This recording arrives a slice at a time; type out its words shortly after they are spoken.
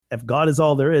if God is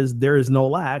all there is no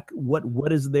lack.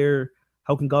 What is there?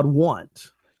 How can God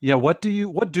want? Yeah, what do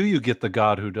you get the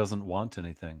God who doesn't want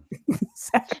anything?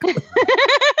 Exactly.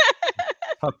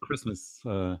 Top Christmas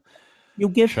You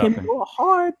give him shopping. your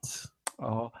heart.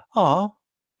 Oh.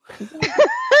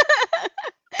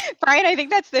 Brian, I think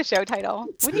that's the show title.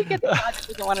 What do you get the God that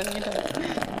doesn't want anything?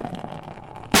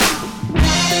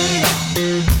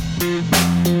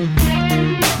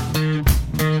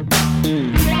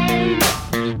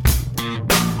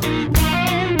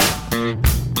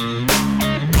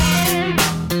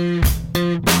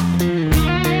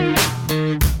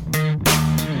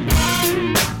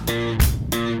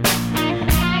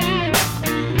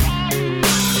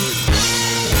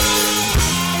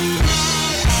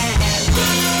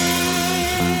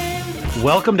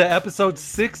 Welcome to episode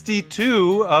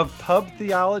 62 of Pub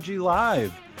Theology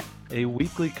Live, a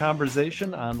weekly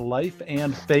conversation on life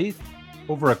and faith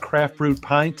over a craft brewed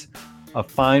pint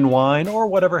of fine wine or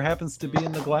whatever happens to be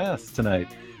in the glass tonight.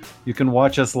 You can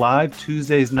watch us live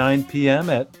Tuesdays 9 p.m.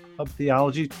 at Pub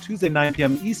Theology, Tuesday 9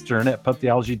 p.m. Eastern at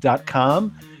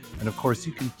pubtheology.com. And of course,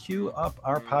 you can queue up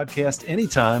our podcast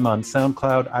anytime on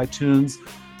SoundCloud, iTunes,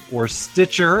 or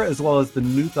Stitcher, as well as the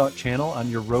New Thought channel on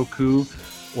your Roku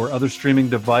or other streaming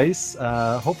device,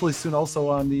 hopefully soon also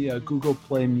on the Google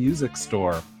Play Music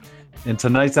Store. And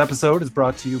tonight's episode is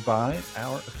brought to you by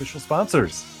our official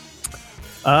sponsors.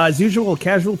 As usual,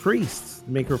 Casual Priests,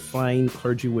 maker of fine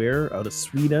clergy wear out of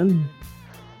Sweden.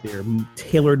 They're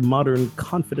tailored, modern,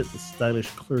 confident, and stylish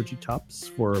clergy tops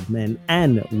for men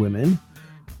and women.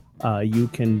 You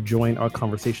can join our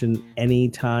conversation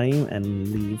anytime and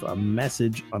leave a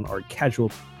message on our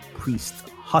Casual Priest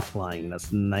hotline.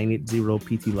 That's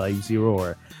 980-PT-LIVE-0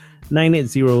 or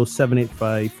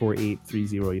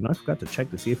 980-785-4830. You know, I forgot to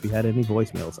check to see if we had any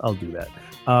voicemails. I'll do that.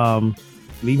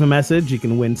 Leave a message. You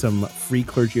can win some free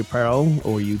clergy apparel,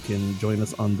 or you can join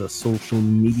us on the social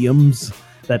mediums.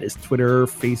 That is Twitter,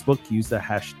 Facebook. Use the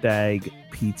hashtag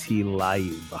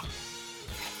PTLive.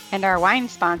 And our wine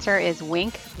sponsor is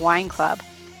Wink Wine Club.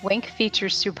 Wink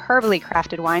features superbly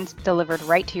crafted wines delivered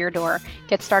right to your door.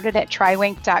 Get started at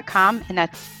trywink.com, and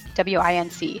that's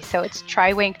WINC. So it's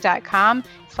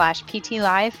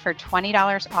trywink.com/PTLive for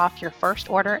 $20 off your first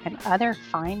order and other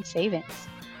fine savings.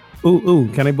 Ooh,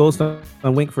 can I boast on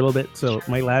Wink for a little bit? So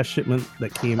my last shipment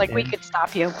that came like in, we could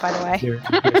stop you, by the way.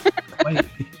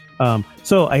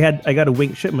 So I got a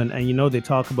Wink shipment, and you know they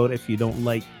talk about if you don't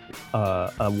like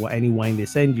any wine they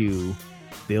send you,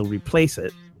 they'll replace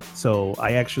it. So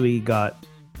I actually got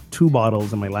 2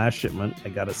 bottles in my last shipment. I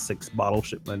got a 6-bottle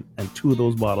shipment, and 2 of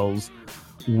those bottles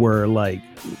were like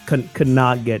could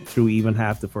not get through even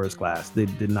half the first class. They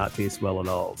did not taste well at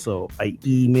all. So I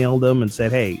emailed them and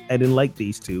said, hey, I didn't like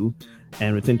these 2.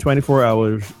 And within 24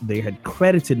 hours, they had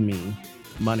credited me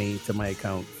money to my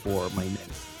account for my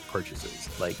next purchases.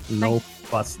 Like no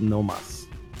fuss, no muss.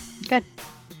 Good.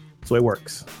 So it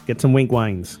works. Get some Wink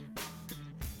wines.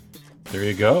 There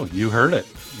you go. You heard it.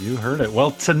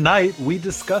 Well, tonight we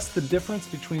discuss the difference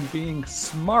between being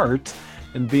smart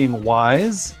and being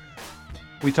wise.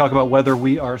 We talk about whether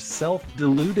we are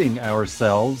self-deluding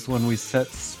ourselves when we set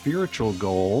spiritual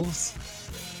goals.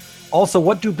 Also,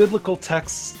 what do biblical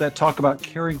texts that talk about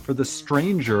caring for the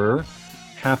stranger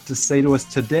have to say to us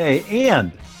today?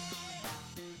 And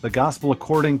the gospel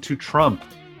according to Trump.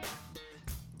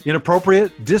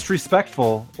 Inappropriate,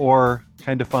 disrespectful, or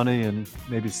kind of funny and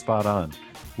maybe spot on.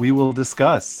 We will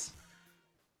discuss.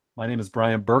 My name is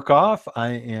Brian Burkhoff. I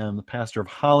am the pastor of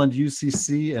Holland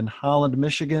UCC in Holland,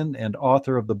 Michigan, and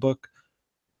author of the book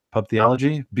Pub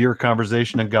Theology, Beer,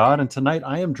 Conversation, and God. And tonight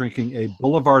I am drinking a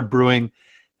Boulevard Brewing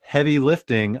Heavy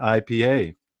Lifting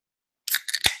IPA.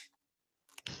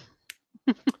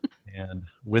 And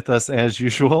with us, as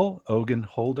usual, Ogun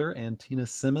Holder and Tina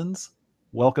Simmons.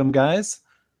 Welcome, guys.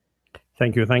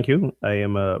 Thank you. I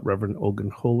am Reverend Ogun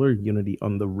Holder, Unity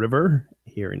on the River,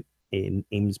 here in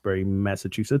Amesbury,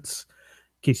 Massachusetts.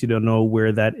 In case you don't know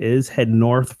where that is, head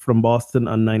north from Boston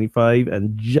on 95,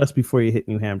 and just before you hit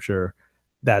New Hampshire,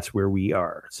 that's where we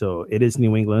are. So it is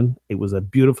New England. It was a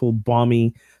beautiful,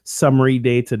 balmy, summery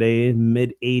day today,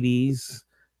 mid-80s.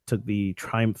 Took the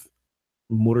Triumph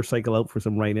motorcycle out for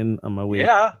some riding on my way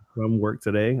from work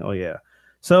today. Oh, yeah.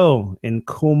 So in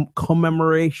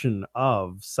commemoration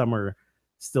of summer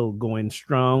still going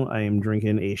strong, I am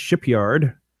drinking a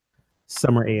Shipyard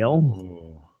Summer Ale.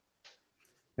 Ooh.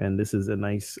 And this is a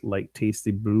nice, light,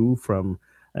 tasty brew from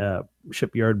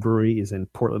Shipyard Brewery is in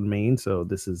Portland, Maine. So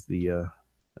this is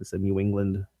it's a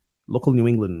local New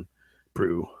England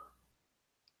brew.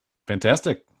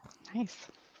 Fantastic. Nice.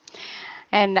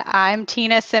 And I'm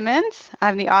Tina Simmons.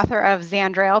 I'm the author of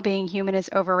Zandrail, Being Human is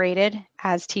Overrated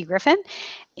as T. Griffin.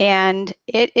 And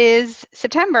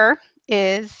September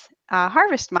is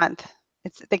Harvest Month.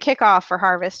 It's the kickoff for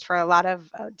harvest for a lot of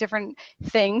different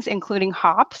things, including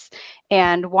hops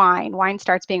and wine. Wine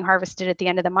starts being harvested at the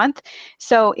end of the month.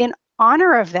 So in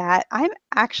honor of that, I'm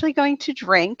actually going to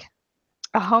drink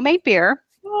a homemade beer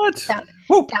that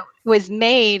was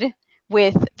made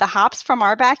with the hops from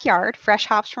our backyard, fresh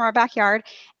hops from our backyard,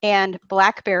 and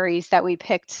blackberries that we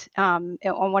picked on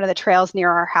one of the trails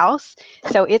near our house.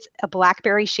 So it's a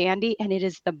blackberry shandy, and it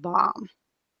is the bomb.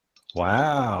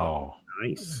 Wow.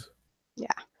 Nice. Yeah.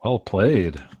 Well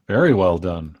played. Very well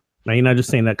done. Now you're not just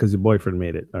saying that because your boyfriend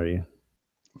made it, are you?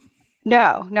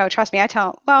 No, trust me. I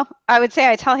tell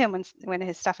him when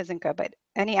his stuff isn't good, but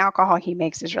any alcohol he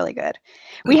makes is really good.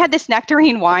 We had this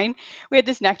nectarine wine.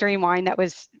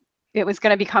 That was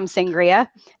going to become sangria,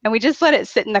 and we just let it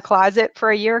sit in the closet for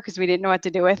a year because we didn't know what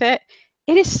to do with it.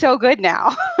 It is so good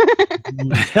now.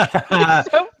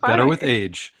 So better with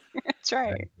age. That's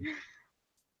right.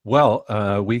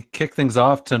 Well, we kick things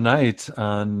off tonight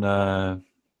on a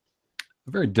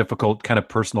very difficult kind of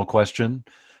personal question.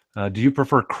 Do you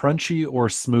prefer crunchy or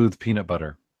smooth peanut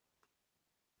butter?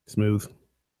 Smooth.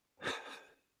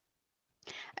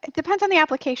 It depends on the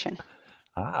application.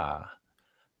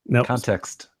 No.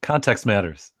 Context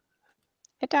matters.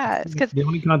 It does, because the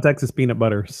only context is peanut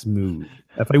butter. Smooth.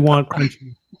 If I want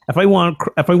crunchy, if I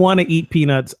want to eat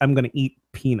peanuts, I'm going to eat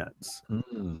peanuts.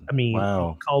 I mean,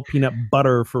 wow. It's called peanut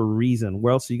butter for a reason.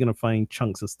 Where else are you going to find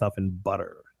chunks of stuff in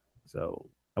butter? So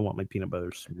I want my peanut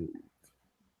butter smooth.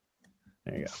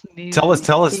 There you go. Smooth. Tell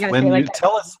us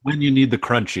when you need the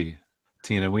crunchy,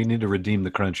 Tina. We need to redeem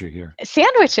the crunchy here.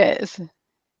 Sandwiches.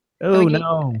 Oh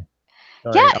no.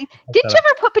 Sorry, yeah. Did you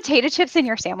ever put potato chips in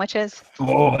your sandwiches?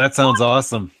 Oh, that sounds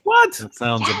awesome. What? That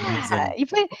sounds amazing. What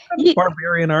kind of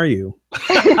barbarian are you?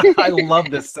 I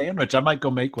love this sandwich. I might go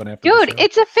make one after. Dude,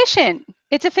 it's efficient.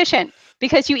 It's efficient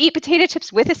because you eat potato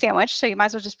chips with a sandwich, so you might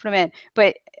as well just put them in.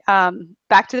 But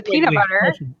back to the peanut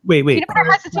butter. Wait. Peanut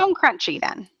butter has its own crunchy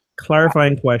then.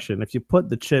 Clarifying question. If you put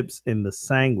the chips in the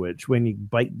sandwich, when you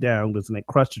bite down, doesn't it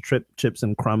crush the chips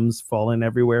and crumbs falling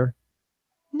everywhere?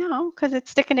 No, because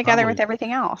it's sticking together with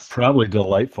everything else. Probably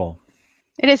delightful.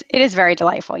 It is very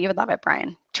delightful. You would love it,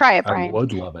 Brian. Try it, Brian. I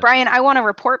would love it. Brian, I want to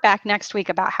report back next week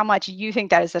about how much you think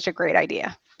that is such a great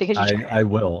idea. Because I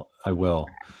will.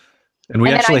 And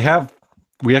we actually have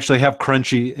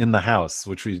crunchy in the house,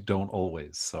 which we don't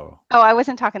always. So. Oh, I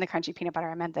wasn't talking the crunchy peanut butter.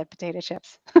 I meant the potato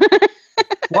chips.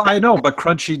 Well, I know, but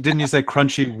crunchy. Didn't you say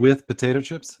crunchy with potato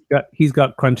chips? Yeah, he's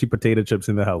got crunchy potato chips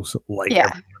in the house, like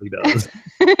everybody does.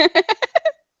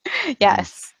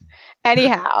 Yes.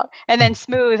 Anyhow, and then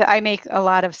smooth. I make a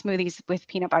lot of smoothies with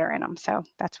peanut butter in them, so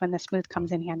that's when the smooth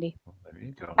comes in handy. Well, there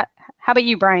you go. How about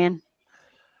you, Brian?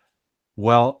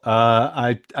 Well,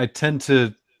 I tend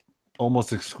to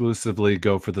almost exclusively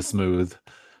go for the smooth,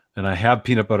 and I have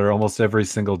peanut butter almost every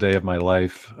single day of my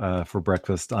life for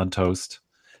breakfast on toast.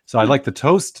 So I like the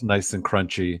toast nice and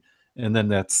crunchy, and then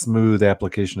that smooth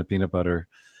application of peanut butter.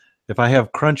 If I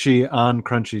have crunchy on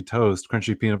crunchy toast,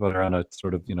 crunchy peanut butter on a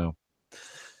sort of,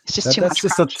 it's just too much.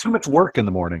 That's just too much work in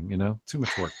the morning, too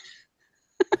much work.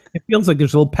 It feels like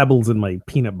there's little pebbles in my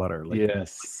peanut butter, like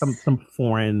yes, some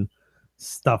foreign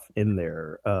stuff in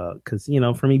there. Because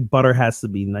for me, butter has to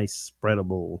be nice,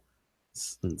 spreadable,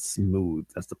 and smooth.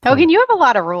 That's the point. Hogan, you have a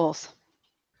lot of rules.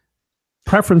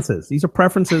 Preferences. These are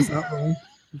preferences, not rules.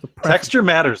 Texture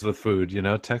matters with food.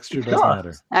 Texture does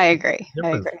matter. I agree.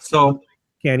 So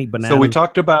can't eat bananas. So we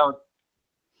talked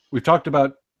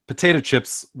about potato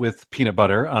chips with peanut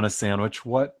butter on a sandwich.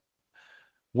 What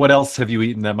else have you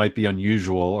eaten that might be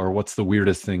unusual, or what's the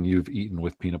weirdest thing you've eaten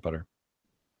with peanut butter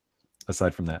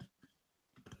aside from that?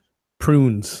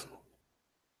 Prunes.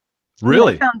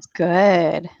 Really? That sounds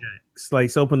good.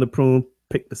 Slice open the prune,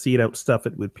 pick the seed out, stuff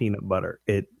it with peanut butter.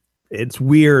 It's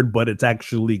weird, but it's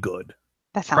actually good.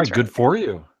 That sounds good for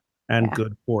you. And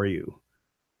good for you.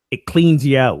 It cleans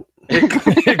you out.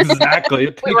 Exactly.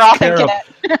 It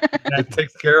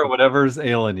takes care of whatever's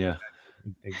ailing you.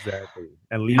 Exactly.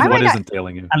 And leaves what isn't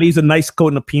ailing you. And leaves a nice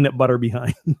coating of peanut butter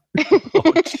behind. Oh,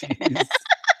 jeez.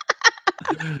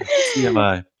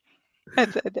 TMI.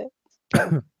 That's it.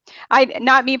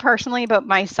 Not me personally, but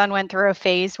my son went through a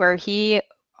phase where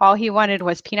all he wanted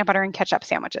was peanut butter and ketchup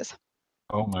sandwiches.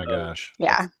 Oh my gosh.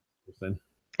 Yeah.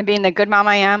 And being the good mom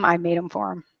I am, I made them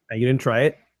for him. And you didn't try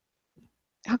it?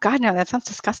 Oh God, no! That sounds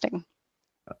disgusting.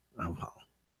 I'm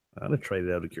gonna try it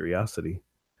out of curiosity.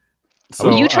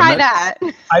 So you try that.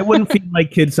 I wouldn't feed my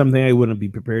kids something I wouldn't be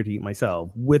prepared to eat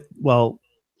myself.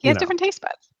 He has different taste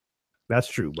buds. That's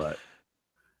true, but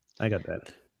I got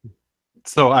that.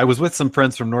 So I was with some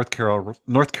friends from North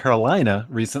Carolina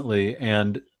recently,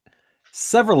 and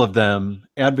several of them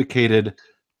advocated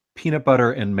peanut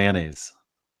butter and mayonnaise.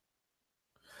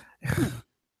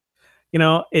 You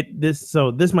know,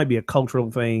 this might be a cultural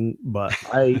thing, but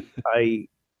I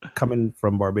coming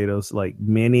from Barbados, like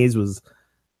mayonnaise was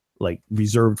like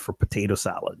reserved for potato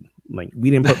salad. Like we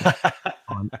didn't put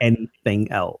on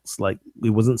anything else. Like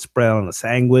it wasn't spread on a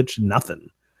sandwich, nothing.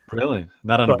 Really?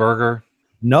 Not on a So, burger?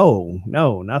 no,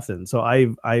 nothing. So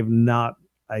I've not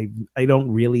I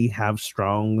don't really have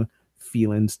strong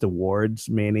feelings towards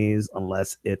mayonnaise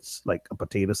unless it's like a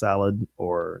potato salad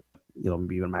or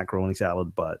maybe even macaroni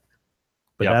salad, but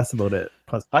Yeah. that's about it.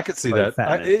 Plus, I could see like,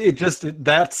 that.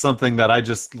 That's something that I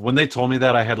just, when they told me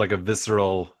that, I had like a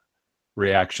visceral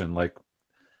reaction. Like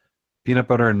peanut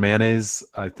butter and mayonnaise,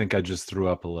 I think I just threw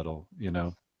up a little,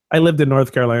 I lived in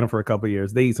North Carolina for a couple of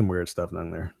years. They eat some weird stuff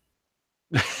down there.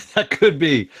 That could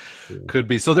be. Yeah. Could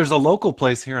be. So there's a local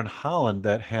place here in Holland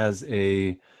that has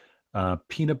a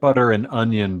peanut butter and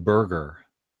onion burger.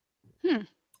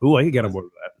 Ooh, I can get on board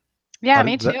with that. Yeah,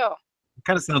 me too.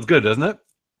 Kind of sounds good, doesn't it?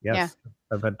 Yes. Yeah.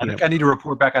 I've had I think I need to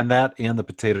report back on that and the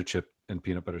potato chip and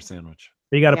peanut butter sandwich.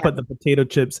 You got to put the potato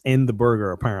chips in the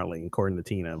burger, apparently, according to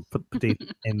Tina. Put potato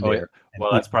in there. Yeah.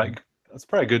 Well, that's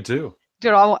probably good too. Do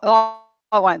it all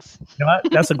at once. You know what?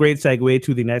 That's a great segue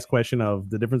to the next question of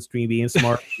the difference between being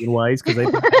smart and being wise, because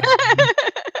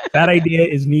that idea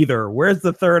is neither. Where's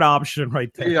the third option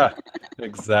right there? Yeah,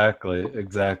 exactly.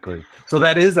 So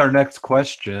that is our next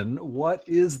question. What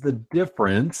is the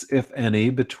difference, if any,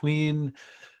 between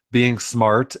being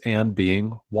smart and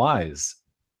being wise?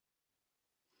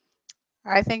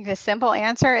 I think the simple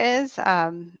answer is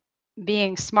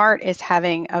being smart is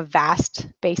having a vast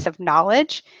base of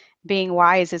knowledge. Being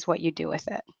wise is what you do with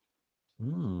it.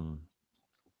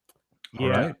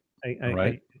 Yeah,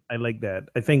 I like that.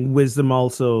 I think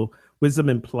wisdom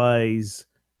implies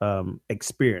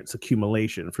experience,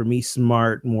 accumulation. For me,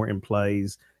 smart more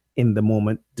implies in the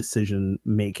moment decision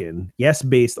making. Yes,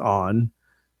 based on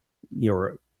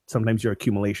sometimes your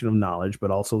accumulation of knowledge,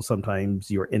 but also sometimes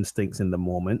your instincts in the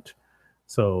moment.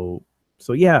 So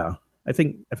yeah, I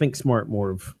think smart more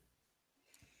of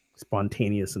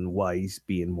spontaneous and wise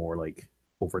being more like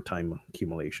over time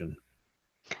accumulation.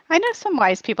 I know some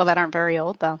wise people that aren't very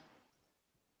old though.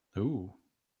 Ooh.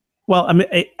 Well, I mean,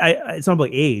 it's not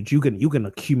like age. You can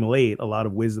accumulate a lot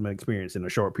of wisdom and experience in a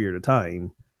short period of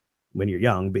time when you're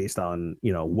young, based on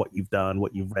what you've done,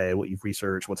 what you've read, what you've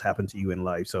researched, what's happened to you in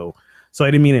life. So I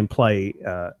didn't mean to imply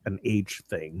an age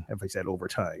thing. If I said over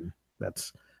time,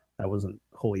 that wasn't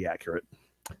wholly accurate.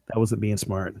 That wasn't being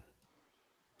smart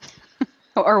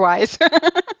or wise.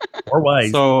 or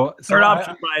wise. So third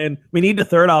option, Brian. We need the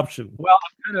third option. Well,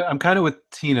 I'm kind of with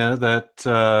Tina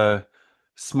that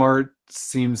smart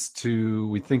seems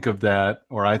to, I think of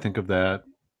that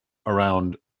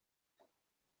around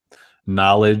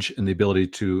knowledge and the ability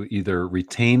to either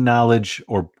retain knowledge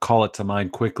or call it to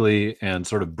mind quickly, and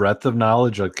sort of breadth of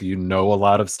knowledge, like a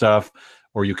lot of stuff,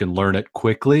 or you can learn it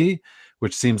quickly,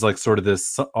 which seems like sort of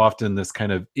often this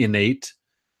kind of innate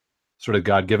sort of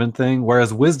God-given thing.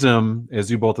 Whereas wisdom,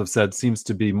 as you both have said, seems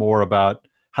to be more about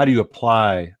how do you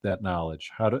apply that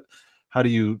knowledge? How do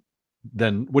you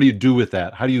then, what do you do with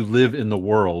that? How do you live in the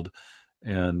world?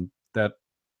 And that,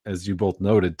 as you both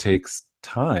noted, takes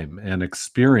time and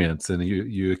experience, and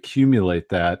you accumulate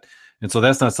that. And so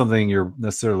that's not something you're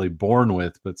necessarily born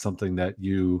with, but something that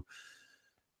you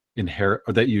inherit,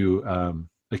 or that you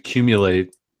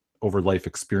accumulate over life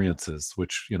experiences,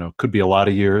 which could be a lot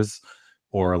of years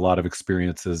or a lot of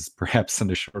experiences, perhaps in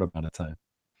a short amount of time.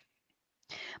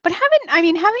 But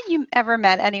haven't you ever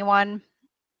met anyone,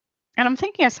 and I'm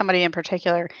thinking of somebody in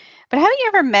particular, but haven't you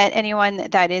ever met anyone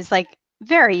that is like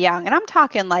very young, and I'm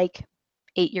talking like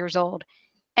 8 years old,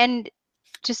 and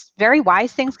just very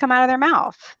wise things come out of their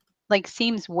mouth, like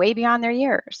seems way beyond their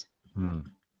years?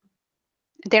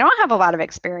 They don't have a lot of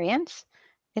experience.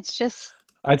 It's just,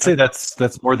 I'd say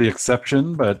that's more the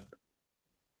exception, but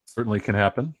certainly can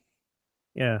happen.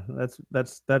 Yeah,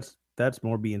 that's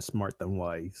more being smart than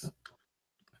wise,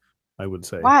 I would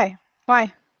say. Why?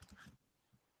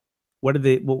 What are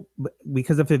they? Well,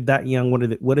 because if they're that young,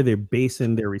 what are they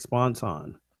basing their response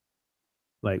on?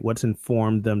 Like, what's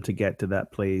informed them to get to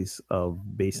that place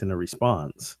of basing a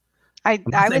response? I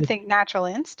would think natural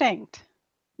instinct.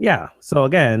 Yeah. So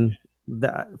again,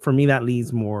 that for me, that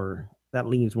leans more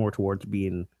towards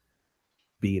being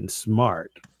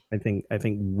smart. I think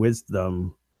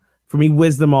wisdom. For me,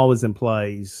 wisdom always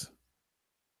implies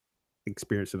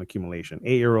experience and accumulation.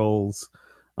 8-year-olds,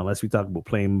 unless we talk about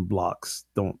playing blocks,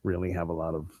 don't really have a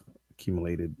lot of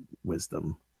accumulated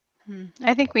wisdom.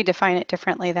 I think we define it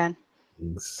differently then,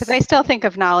 Things. because I still think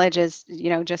of knowledge as,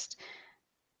 just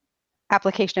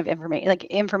application of information, like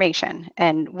information,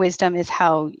 and wisdom is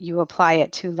how you apply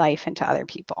it to life and to other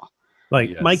people.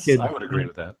 Like my Yes, kid, I would agree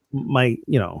with that. My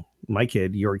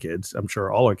kid, your kids, I'm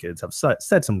sure all our kids have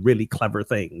said some really clever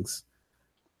things.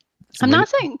 I'm not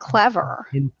saying clever.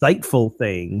 Insightful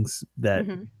things that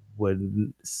Mhm.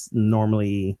 would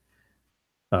normally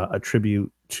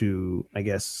attribute to, I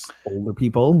guess, older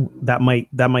people. That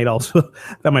might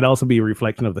also be a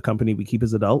reflection of the company we keep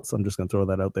as adults. I'm just going to throw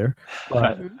that out there.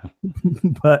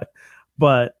 But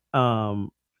but I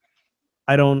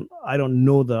don't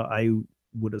know that I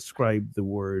would ascribe the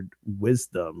word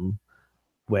wisdom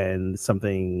when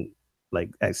something, like,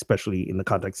 especially in the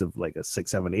context of like a 6,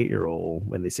 7, 8-year-old,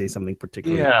 when they say something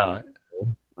particularly. Yeah.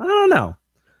 I don't know.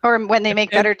 Or when they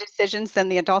make better decisions than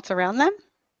the adults around them.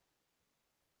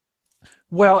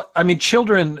 Well, I mean,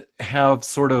 children have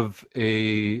sort of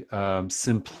a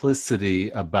simplicity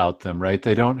about them, right?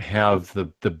 They don't have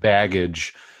the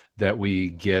baggage that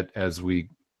we get as we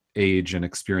age and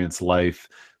experience life,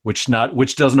 which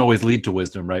doesn't always lead to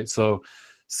wisdom, right? So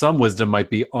some wisdom might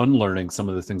be unlearning some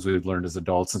of the things we've learned as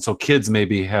adults, and so kids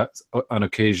maybe on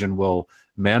occasion will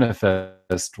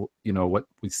manifest, what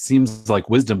seems like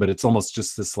wisdom, but it's almost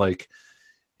just this like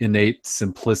innate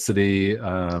simplicity.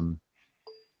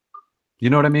 You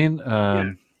know what I mean?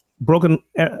 A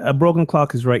broken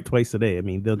clock is right twice a day. I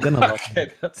mean, they're gonna.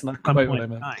 Okay, that's not quite what I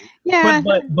meant. Yeah.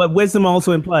 But wisdom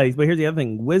also implies. But here's the other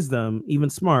thing: wisdom, even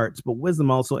smarts, but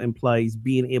wisdom also implies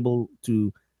being able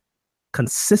to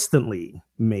consistently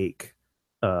make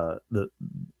the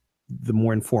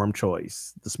more informed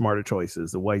choice, the smarter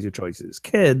choices, the wiser choices.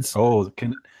 Kids. Oh,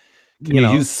 can you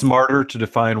use smarter to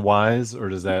define wise, or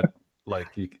does that like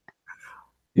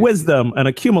wisdom, an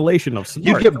accumulation of smart?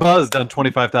 You get buzzed on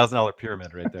 $25,000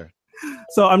 pyramid right there.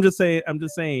 So I'm just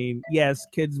saying, yes,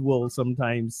 kids will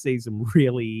sometimes say some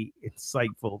really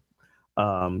insightful,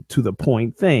 to the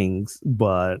point things,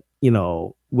 but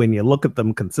when you look at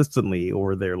them consistently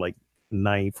over their like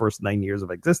first 9 years of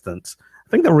existence, I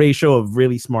think the ratio of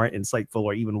really smart, insightful,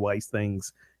 or even wise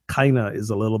things kind of is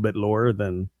a little bit lower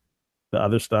than the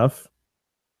other stuff.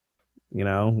 You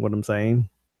know what I'm saying?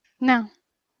 No.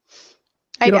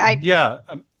 Go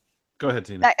ahead,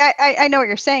 Tina. I know what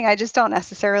you're saying. I just don't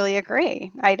necessarily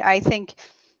agree. I think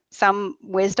some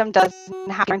wisdom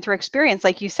doesn't happen through experience.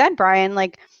 Like you said, Brian,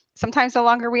 like sometimes the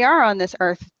longer we are on this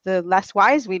earth, the less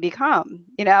wise we become.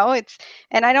 And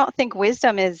I don't think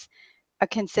wisdom is a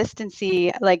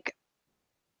consistency like,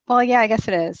 well, yeah, I guess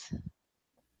it is.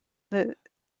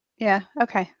 Yeah,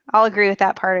 okay. I'll agree with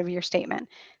that part of your statement.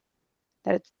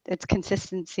 That it's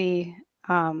consistency,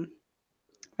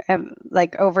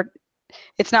 like over.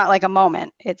 It's not like a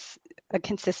moment. It's a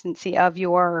consistency of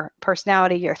your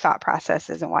personality, your thought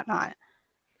processes, and whatnot.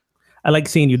 I like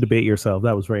seeing you debate yourself.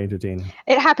 That was very entertaining.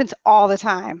 It happens all the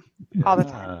time. All the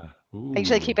time. I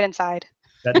usually keep it inside.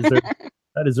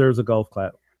 That deserves a golf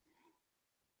clap.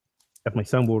 That's my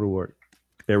soundboard award.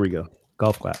 There we go.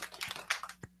 Golf clap.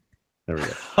 There we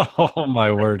go. Oh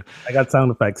my word! I got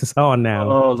sound effects. It's on now.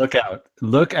 Oh, look out!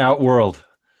 Look out, world!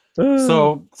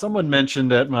 So someone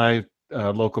mentioned at my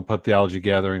local pub theology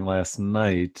gathering last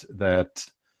night that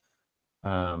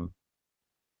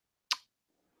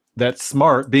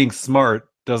being smart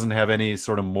doesn't have any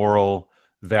sort of moral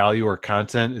value or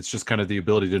content. It's just kind of the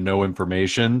ability to know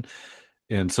information,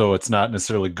 and so it's not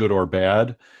necessarily good or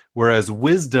bad. Whereas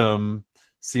wisdom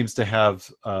seems to have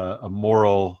a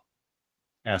moral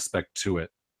aspect to it.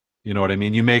 You know what I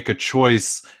mean? You make a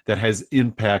choice that has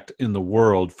impact in the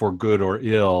world for good or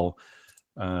ill.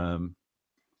 I'm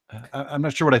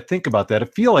not sure what I think about that. I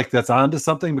feel like that's onto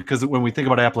something, because when we think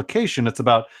about application, it's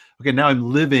about, okay, now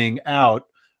I'm living out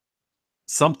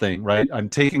something, right? I'm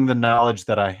taking the knowledge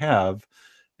that I have,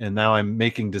 and now I'm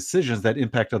making decisions that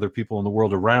impact other people in the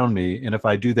world around me. And if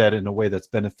I do that in a way that's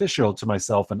beneficial to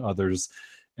myself and others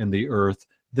and the earth,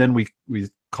 then we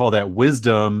call that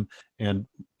wisdom and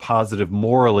positive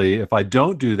morally. If I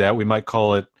don't do that, we might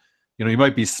call it, you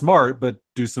might be smart, but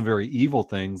do some very evil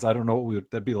things. I don't know.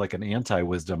 That'd be like an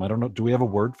anti-wisdom. I don't know. Do we have a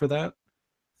word for that?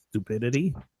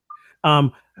 Stupidity.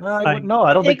 No, I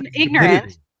don't think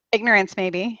ignorance. Ignorance,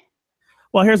 maybe.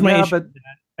 Well, here's my issue. But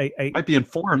I might be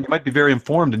informed. You might be very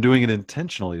informed in doing it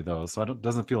intentionally, though. So it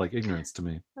doesn't feel like ignorance to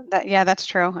me. That's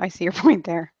true. I see your point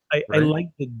there. I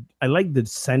like the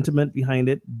sentiment behind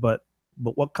it, but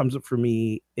what comes up for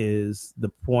me is the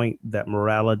point that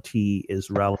morality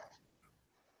is relative.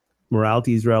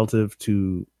 Morality is relative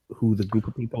to who the group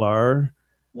of people are.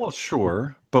 Well,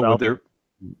 sure, but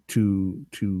to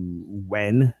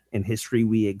when in history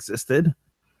we existed.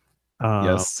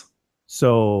 Yes.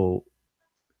 So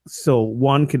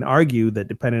one can argue that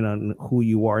depending on who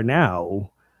you are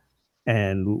now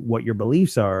and what your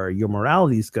beliefs are, your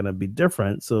morality is going to be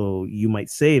different. So you might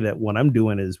say that what I'm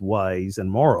doing is wise and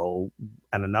moral,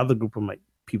 and another group of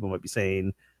people might be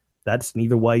saying that's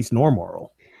neither wise nor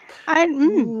moral. I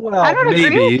Well, don't agree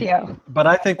with maybe, you. but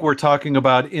I think we're talking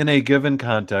about in a given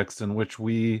context in which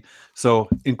so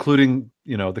including,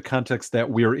 the context that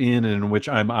we're in and in which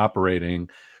I'm operating,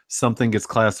 something gets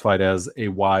classified as a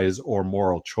wise or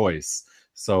moral choice.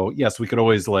 So yes, we could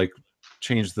always like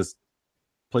change this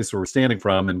place where we're standing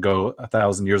from and go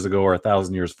 1,000 years ago or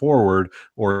 1,000 years forward,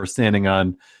 or standing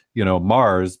on,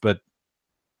 Mars, but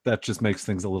that just makes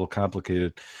things a little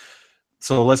complicated.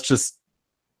 So let's just,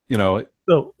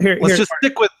 So let's just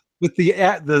stick with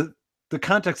the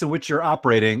context in which you're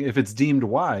operating. If it's deemed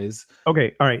wise,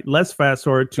 okay, all right. Let's fast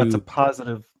forward to that's a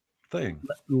positive thing.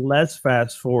 Let's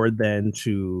fast forward then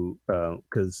to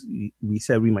because we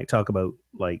said we might talk about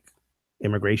like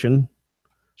immigration.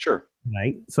 Sure.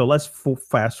 Right. So let's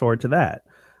fast forward to that.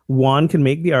 One can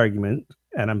make the argument,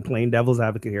 and I'm playing devil's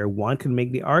advocate here. One can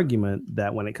make the argument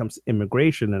that when it comes to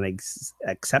immigration and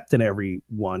accepting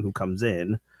everyone who comes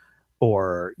in,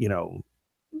 or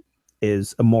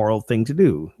is a moral thing to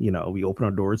do. We open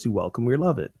our doors, we welcome, we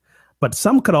love it. But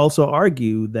some could also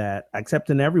argue that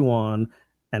accepting everyone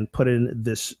and putting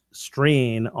this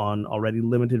strain on already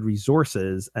limited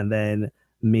resources, and then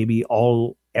maybe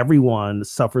everyone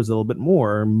suffers a little bit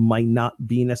more, might not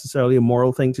be necessarily a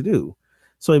moral thing to do.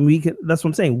 So that's what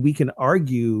I'm saying. We can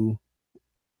argue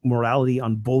morality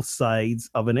on both sides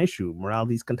of an issue.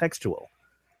 Morality is contextual.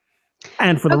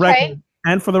 And for the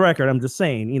record, I'm just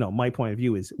saying, my point of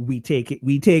view is we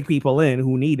take people in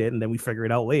who need it, and then we figure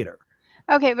it out later.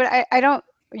 Okay, but I don't.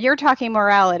 You're talking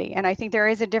morality, and I think there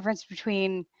is a difference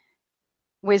between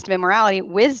wisdom and morality.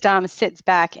 Wisdom sits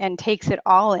back and takes it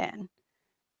all in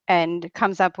and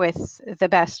comes up with the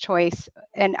best choice.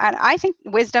 And I think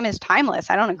wisdom is timeless.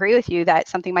 I don't agree with you that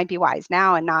something might be wise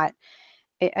now and not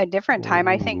a different time.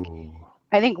 I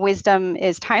think wisdom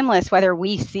is timeless, whether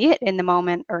we see it in the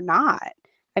moment or not.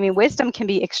 I mean, wisdom can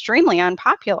be extremely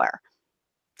unpopular.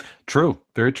 True,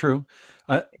 very true.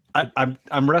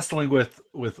 I'm wrestling with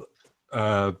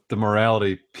the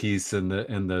morality piece and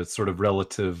the sort of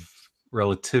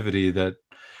relativity that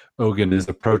Ogun is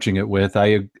approaching it with.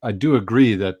 I do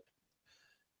agree that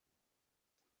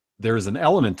there's an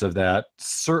element of that,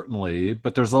 certainly,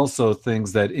 but there's also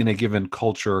things that in a given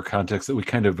culture or context that we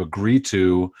kind of agree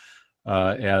to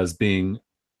as being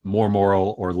more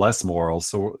moral or less moral.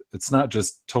 So it's not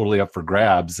just totally up for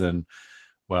grabs. And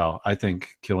well, I think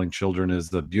killing children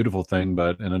is the beautiful thing,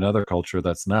 but in another culture,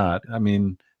 that's not. I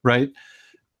mean, right?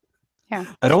 Yeah.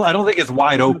 I don't think it's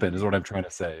wide open, is what I'm trying to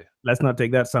say. Let's not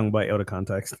take that soundbite out of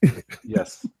context.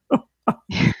 Yes.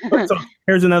 So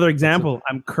here's another example.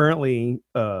 I'm currently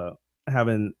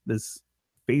having this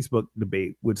Facebook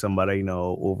debate with somebody,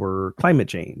 over climate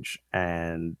change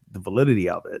and the validity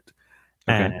of it.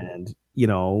 Okay. And,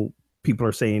 people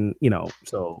are saying,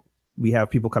 so we have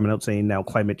people coming out saying now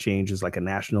climate change is like a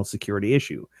national security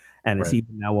issue. And it's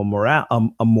even now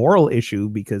a moral issue,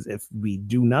 because if we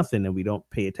do nothing and we don't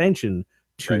pay attention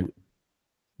to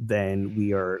then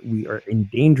we are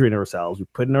endangering ourselves. We're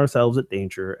putting ourselves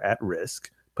at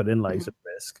risk, putting lives at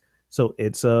risk. So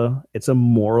it's a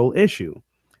moral issue.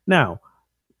 Now,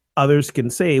 others can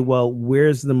say, well,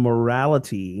 where's the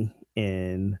morality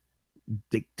in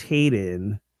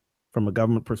dictating, from a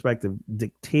government perspective,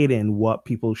 dictating what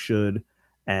people should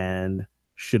and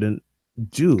shouldn't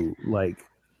do? Like,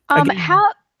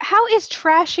 how is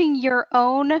trashing your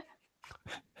own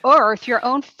earth, your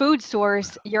own food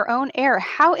source, your own air,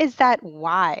 how is that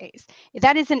wise?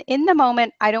 That is an in the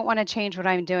moment, I don't want to change what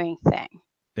I'm doing thing.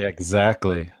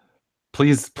 Exactly.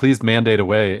 Please mandate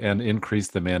away and increase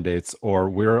the mandates, or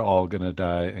we're all going to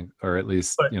die, or at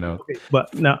least,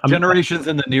 but now generations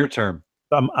in the near term.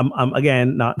 I'm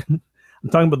again not. I'm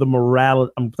talking about the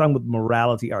morality. I'm talking about the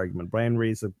morality argument. Brian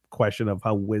raised a question of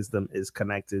how wisdom is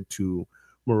connected to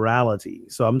morality.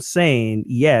 So I'm saying,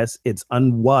 yes, it's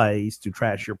unwise to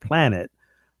trash your planet,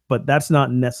 but that's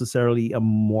not necessarily a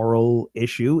moral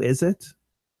issue, is it?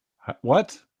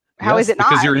 What? How is it not?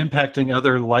 Because you're impacting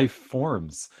other life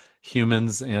forms,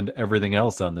 humans and everything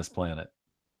else on this planet.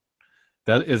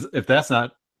 That is, if that's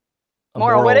not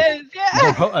moral, what is? Yeah.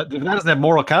 If that doesn't have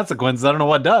moral consequences, I don't know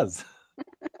what does.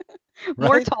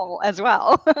 Mortal as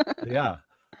well. Yeah.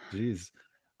 Jeez.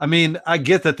 I mean, I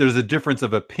get that there's a difference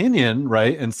of opinion,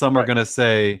 right? And some are going to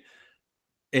say,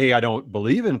 A, I don't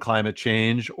believe in climate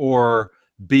change, or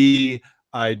B,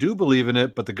 I do believe in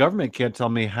it, but the government can't tell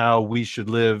me how we should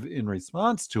live in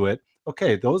response to it.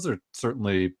 Okay, those are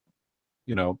certainly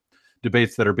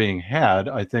debates that are being had.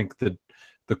 I think that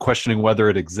the questioning whether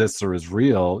it exists or is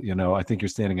real, I think you're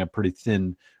standing on pretty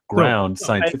thin ground,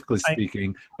 scientifically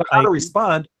speaking. But how to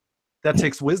respond, that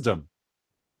takes wisdom.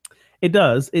 It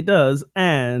does.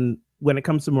 And when it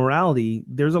comes to morality,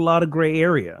 there's a lot of gray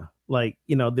area. Like,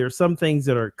 there's some things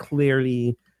that are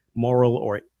clearly moral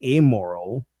or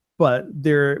amoral, but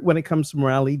when it comes to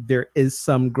morality, there is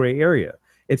some gray area.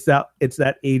 It's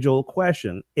that age-old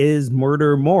question: is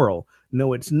murder moral?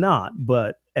 No, it's not.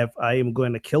 But if I am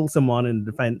going to kill someone in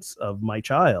defense of my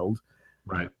child,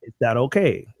 right, is that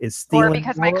okay? Is stealing or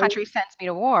because moral? My country sends me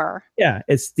to war? Yeah,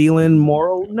 is stealing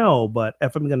moral? No, but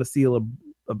if I'm going to steal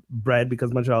a bread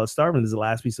because my child is starving, is the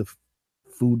last piece of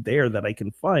food there that I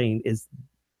can find.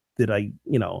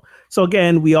 So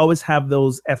again, we always have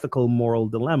those ethical, moral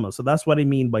dilemmas. So that's what I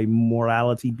mean by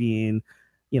morality being,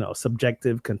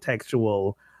 subjective,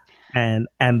 contextual, and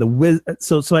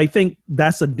so I think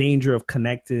that's a danger of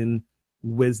connecting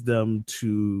wisdom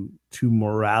to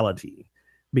morality,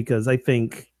 because I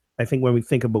think when we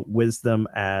think about wisdom,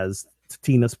 as to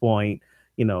Tina's point,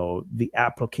 the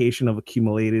application of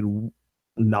accumulated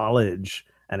knowledge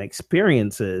and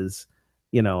experiences,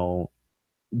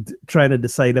 trying to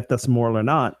decide if that's moral or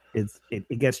not,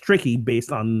 it gets tricky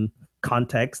based on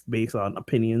context, based on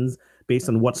opinions, based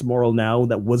on what's moral now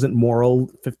that wasn't moral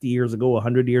 50 years ago,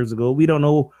 100 years ago. We don't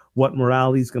know what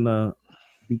morality is going to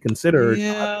be considered.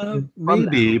 Yeah,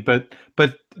 maybe, but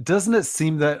doesn't it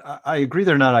seem that, I agree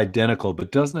they're not identical,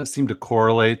 but doesn't it seem to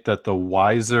correlate that the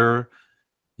wiser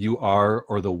you are,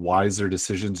 or the wiser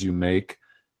decisions you make,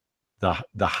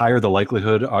 the higher the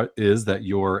likelihood is that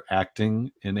you're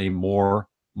acting in a more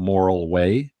moral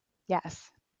way? Yes.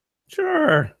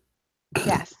 Sure.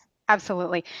 Yes,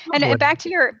 absolutely. And back to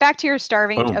your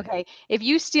starving. Boom. Okay, if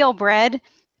you steal bread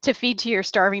to feed to your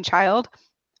starving child,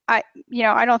 I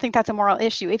don't think that's a moral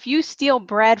issue. If you steal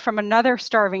bread from another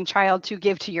starving child to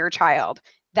give to your child,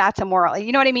 that's a moral.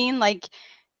 You know what I mean? Like,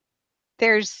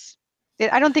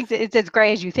 I don't think that it's as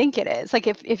gray as you think it is. Like,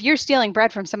 if you're stealing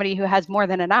bread from somebody who has more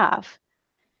than enough,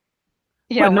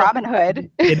 Robin Hood.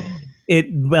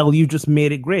 Well, you just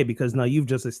made it gray, because now you've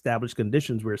just established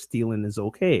conditions where stealing is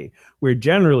okay, where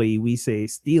generally we say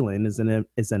stealing is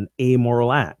an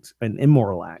amoral act, an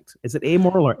immoral act. Is it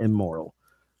amoral or immoral?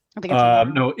 I think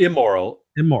it's no, immoral.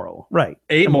 Immoral, right.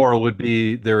 Amoral would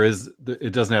be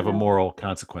it doesn't have a moral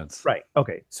consequence. Right.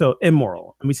 Okay. So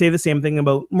immoral. And we say the same thing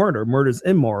about murder. Murder's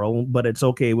immoral, but it's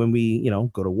okay when we,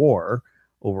 go to war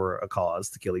over a cause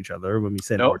to kill each other. When we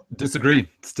say no, disagree.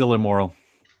 Still immoral.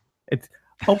 It's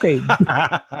okay.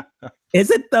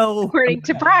 Is it though? According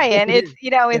to Brian, it's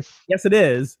yes, it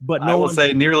is. But I will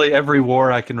say nearly every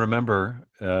war I can remember,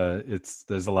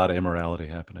 there's a lot of immorality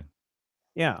happening.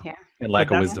 Yeah. And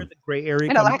lack of wisdom. The gray area.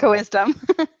 And a lack of wisdom.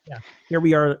 Yeah. Here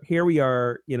we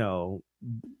are,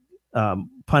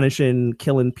 punishing,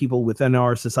 killing people within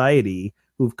our society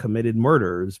who've committed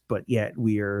murders, but yet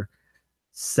we are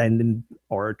sending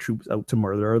our troops out to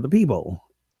murder other people.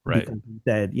 Right.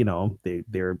 That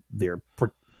they're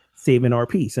saving our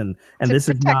peace, and this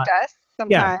is not us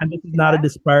sometimes. and this is not a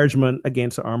disparagement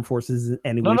against the armed forces in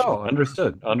any way. No,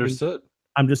 understood.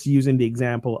 I'm just using the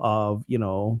example of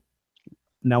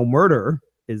now murder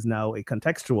is now a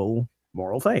contextual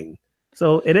moral thing,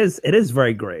 so it is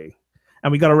very gray,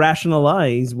 and we got to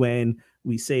rationalize when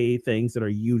we say things that are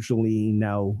usually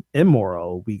now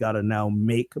immoral. We got to now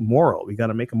make moral. We got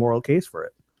to make a moral case for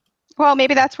it. Well,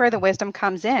 maybe that's where the wisdom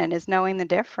comes in, is knowing the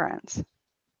difference.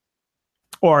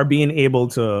 Or being able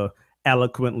to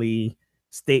eloquently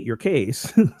state your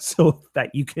case so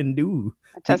that you can do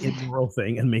the immoral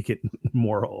thing and make it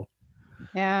moral.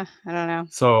 Yeah, I don't know.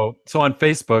 So on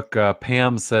Facebook,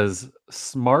 Pam says,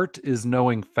 smart is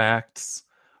knowing facts,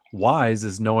 wise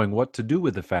is knowing what to do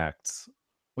with the facts,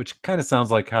 which kind of sounds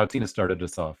like how Tina started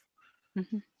us off.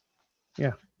 Mm-hmm.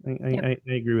 Yeah, I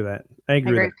agree with that. I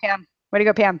agree with that. Pam. Way to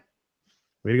go, Pam.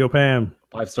 Way to go, Pam.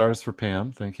 5 stars for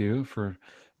Pam. Thank you for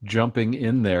jumping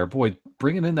in there. Boy,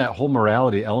 bringing in that whole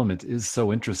morality element is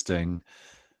so interesting.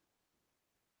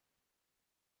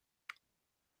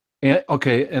 And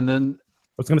then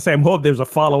I was going to say, I'm hoping there's a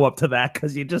follow-up to that,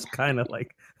 because you just kind of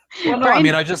like... Well, no, I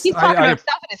mean, he's talking about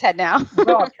himself in his head now.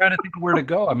 No, I'm trying to think of where to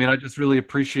go. I mean, I just really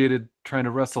appreciated trying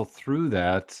to wrestle through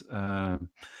that.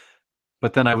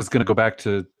 But then I was going to go back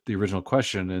to the original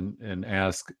question and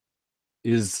ask,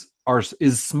 is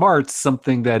smarts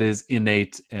something that is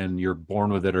innate and you're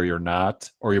born with it, or you're not?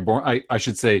 Or you're born, I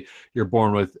should say, you're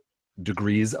born with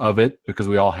degrees of it, because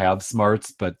we all have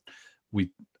smarts, but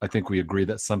I think we agree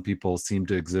that some people seem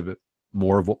to exhibit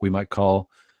more of what we might call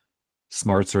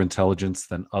smarts or intelligence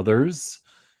than others.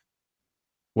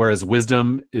 Whereas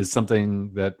wisdom is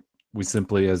something that we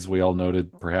simply, as we all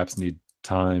noted, perhaps need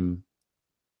time.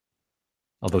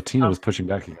 Although Tina was pushing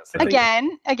back against that.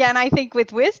 Again, I think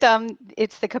with wisdom,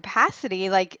 it's the capacity.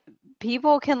 Like,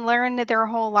 people can learn their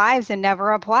whole lives and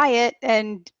never apply it,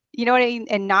 and you know what I mean,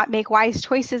 and not make wise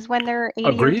choices when they're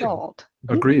 80 years old.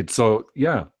 Agreed. So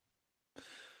yeah,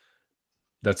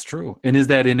 that's true. And is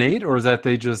that innate, or is that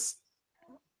they just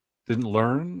didn't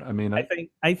learn? I mean,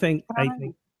 I think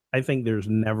there's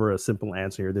never a simple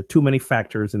answer here. There are too many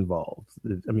factors involved.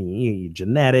 I mean,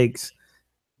 genetics,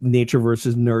 nature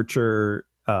versus nurture,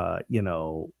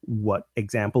 what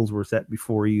examples were set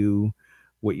before you,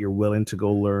 what you're willing to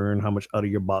go learn, how much out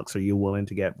of your box are you willing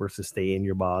to get versus stay in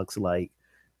your box. Like,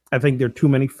 I think there are too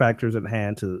many factors at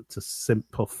hand to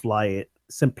simplify it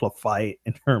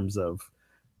in terms of,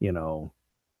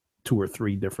 2 or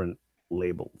 3 different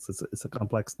labels. It's a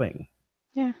complex thing.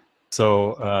 Yeah.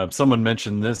 So someone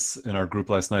mentioned this in our group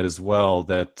last night as well,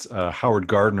 that Howard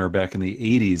Gardner back in the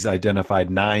 80s identified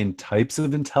 9 types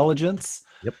of intelligence.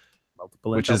 Yep.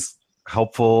 Which is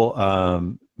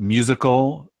helpful.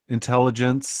 Musical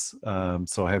intelligence,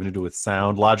 so having to do with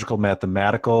sound, logical,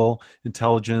 mathematical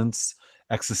intelligence,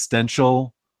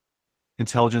 existential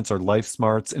intelligence or life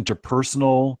smarts,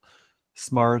 interpersonal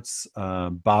smarts,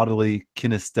 bodily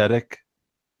kinesthetic,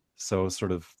 so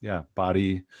sort of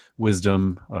body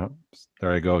wisdom.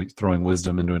 There I go, throwing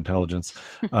wisdom into intelligence.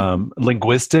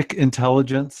 Linguistic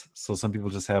intelligence, so some people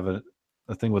just have a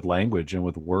thing with language and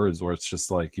with words where it's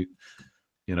just like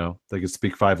they could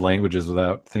speak 5 languages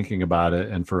without thinking about it,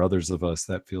 and for others of us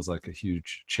that feels like a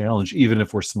huge challenge, even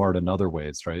if we're smart in other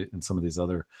ways, right, in some of these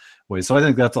other ways. So I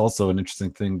think that's also an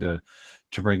interesting thing to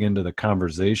bring into the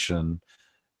conversation.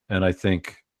 And I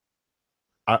think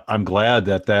I'm glad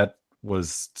that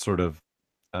was sort of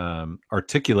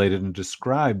articulated and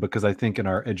described, because I think in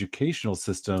our educational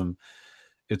system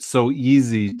it's so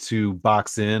easy to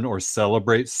box in or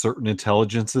celebrate certain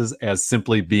intelligences as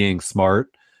simply being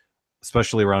smart,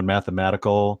 especially around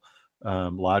mathematical,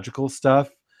 logical stuff.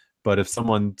 But if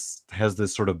someone has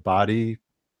this sort of body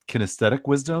kinesthetic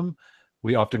wisdom,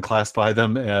 we often classify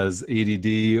them as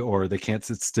ADD, or they can't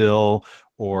sit still,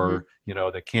 or,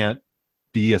 they can't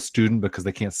be a student because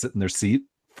they can't sit in their seat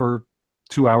for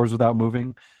 2 hours without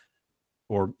moving,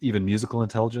 or even musical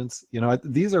intelligence.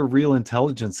 These are real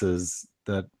intelligences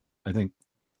that I think,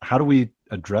 how do we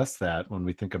address that when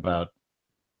we think about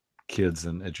kids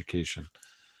and education?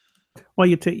 Well,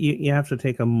 you have to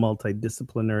take a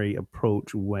multidisciplinary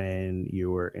approach when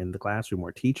you're in the classroom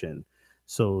or teaching.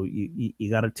 So you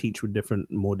got to teach with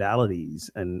different modalities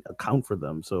and account for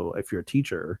them. So if you're a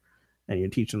teacher and you're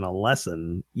teaching a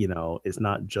lesson, it's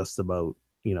not just about,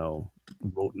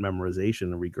 rote memorization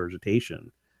and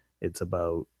regurgitation. It's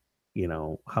about,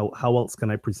 how else can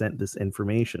I present this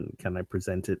information? Can I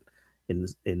present it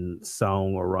in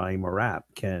song or rhyme or rap?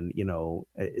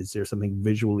 Is there something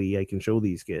visually I can show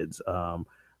these kids?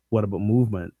 What about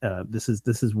movement? This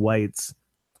is why it's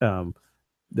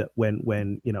that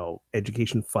when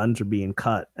education funds are being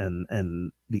cut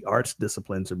and the arts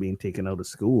disciplines are being taken out of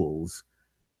schools,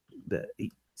 that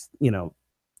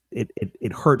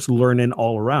it hurts learning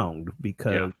all around,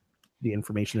 because the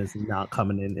information is not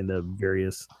coming in the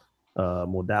various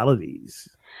modalities.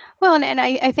 Well, and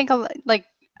I think like,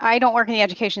 I don't work in the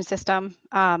education system,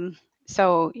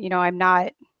 so I'm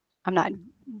not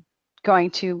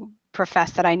going to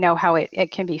profess that I know how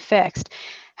it can be fixed.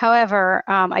 However,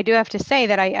 I do have to say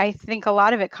that I think a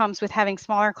lot of it comes with having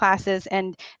smaller classes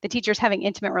and the teachers having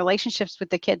intimate relationships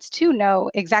with the kids to know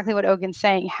exactly what Ogun's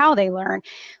saying, how they learn.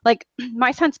 Like,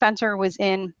 my son Spencer was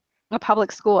in a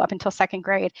public school up until 2nd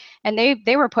grade, and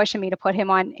they were pushing me to put him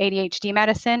on ADHD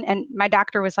medicine, and my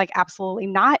doctor was like, absolutely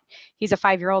not. He's a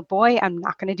 5-year-old boy. I'm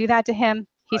not going to do that to him.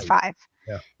 He's 5.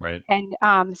 Yeah, right. And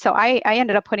so I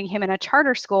ended up putting him in a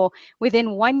charter school.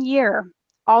 Within 1 year,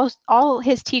 all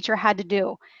his teacher had to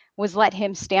do was let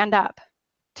him stand up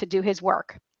to do his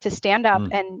work, to stand up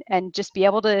and just be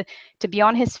able to be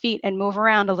on his feet and move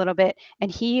around a little bit. And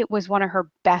he was one of her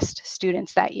best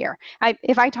students that year.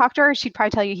 If I talked to her, she'd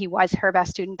probably tell you he was her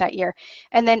best student that year.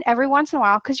 And then every once in a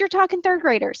while, because you're talking 3rd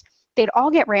graders, they'd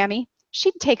all get rammy.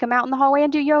 She'd take them out in the hallway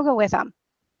and do yoga with them.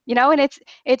 And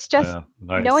it's just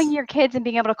nice. Knowing your kids and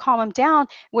being able to calm them down,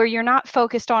 where you're not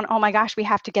focused on, oh my gosh, we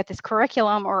have to get this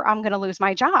curriculum or I'm going to lose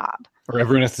my job. Or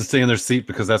everyone has to stay in their seat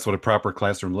because that's what a proper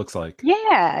classroom looks like.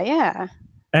 Yeah.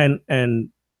 And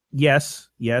yes,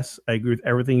 I agree with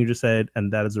everything you just said.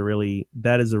 And that is a really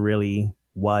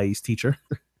wise teacher.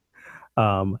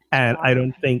 And I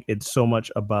don't think it's so much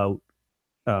about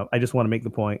I just want to make the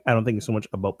point. I don't think it's so much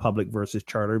about public versus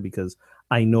charter, because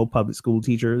I know public school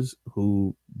teachers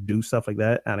who do stuff like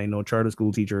that, and I know charter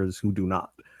school teachers who do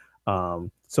not.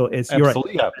 So it's you're right.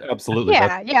 Absolutely, yeah, absolutely.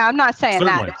 Yeah. I'm not saying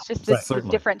that. Certainly. It's just Right. this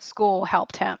Certainly. different school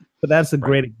helped him. But that's a Right.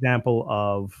 great example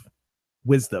of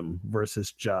wisdom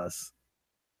versus just,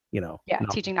 Yeah,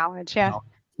 teaching knowledge. Yeah.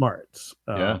 smarts.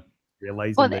 Yeah.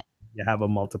 Realizing Well, that you have a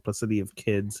multiplicity of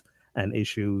kids and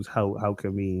issues. How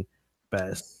can we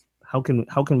best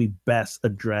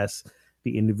address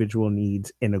the individual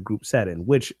needs in a group setting,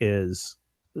 which is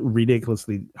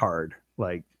ridiculously hard.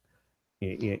 Like,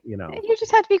 you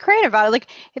just have to be creative about it. Like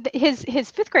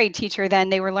his fifth grade teacher, then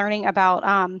they were learning about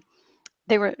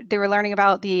they were learning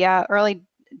about the early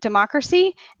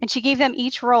democracy, and she gave them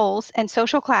each roles and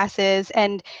social classes,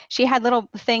 and she had little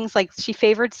things like she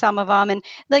favored some of them, and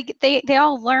like they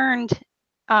all learned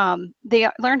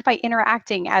by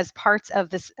interacting as parts of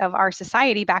our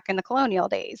society back in the colonial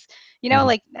days, Mhm.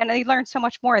 like, and they learned so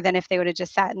much more than if they would have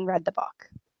just sat and read the book.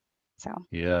 So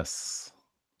Yes.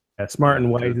 Smart Yeah,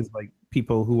 and wise good. is like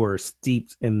people who are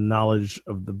steeped in knowledge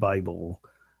of the Bible,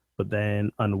 but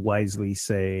then unwisely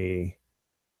say,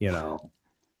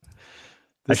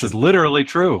 This is literally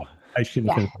true. I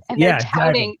shouldn't. yeah, and Yeah,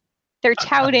 they're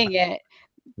touting it,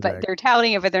 but exactly. they're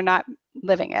touting it, but they're not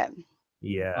living it.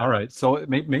 Yeah. All right. So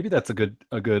maybe that's a good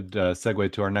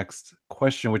segue to our next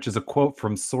question, which is a quote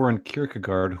from Soren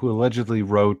Kierkegaard, who allegedly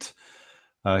wrote,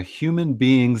 "Human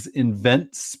beings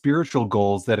invent spiritual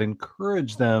goals that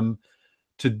encourage them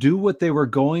to do what they were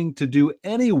going to do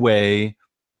anyway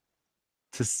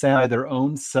to satisfy their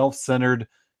own self-centered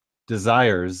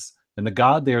desires. And the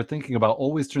God they are thinking about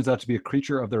always turns out to be a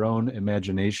creature of their own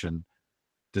imagination,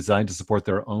 designed to support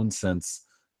their own sense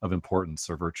of importance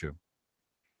or virtue."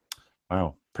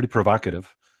 Wow, pretty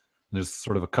provocative. There's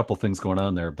sort of a couple things going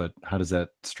on there, but how does that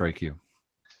strike you?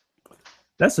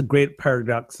 That's a great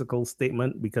paradoxical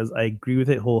statement, because I agree with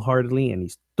it wholeheartedly, and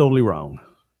he's totally wrong.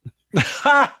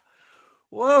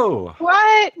 Whoa!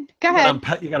 What? Go ahead.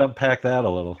 You got to unpack that a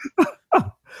little.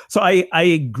 So I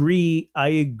agree. I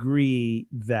agree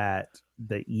that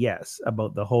yes,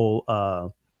 about the whole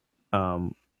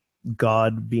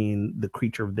God being the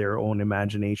creature of their own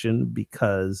imagination,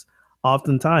 because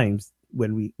oftentimes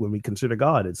when we consider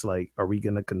God, it's like, are we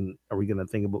gonna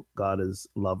think about God as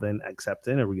loving,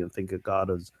 accepting? Are we gonna think of God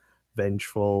as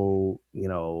vengeful,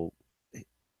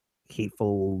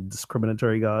 hateful,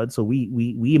 discriminatory God? So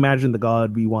we imagine the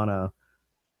God we want to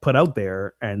put out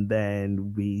there, and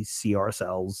then we see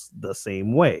ourselves the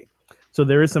same way. So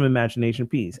there is some imagination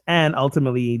piece, and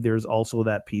ultimately there's also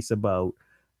that piece about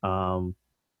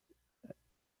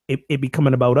it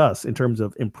becoming about us in terms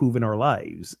of improving our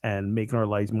lives and making our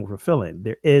lives more fulfilling.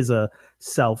 There is a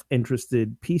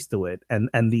self-interested piece to it, and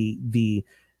the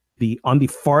on the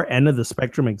far end of the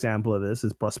spectrum example of this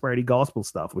is prosperity gospel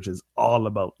stuff, which is all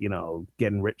about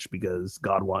getting rich because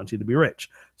God wants you to be rich.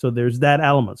 So there's that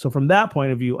element. So from that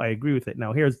point of view, I agree with it.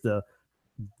 Now here's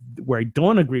where I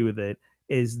don't agree with it,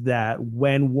 is that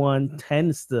when one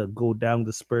tends to go down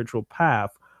the spiritual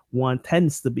path, one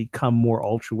tends to become more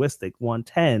altruistic. One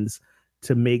tends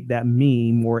to make that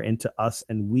me more into us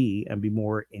and we, and be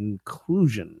more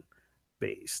inclusion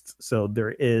based. So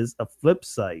there is a flip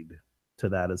side to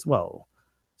that as well.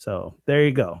 So there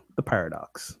you go, the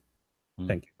paradox.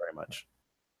 Thank you very much.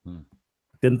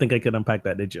 Didn't think I could unpack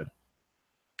that, did you?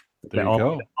 There you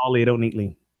go. All laid out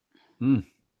neatly.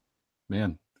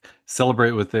 Man,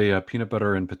 celebrate with a peanut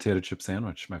butter and potato chip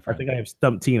sandwich, my friend. I think I have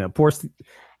stumped Tina.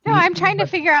 No, I'm trying to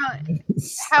figure out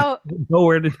how.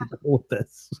 Where did you go with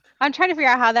this? I'm trying to figure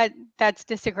out how that's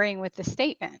disagreeing with the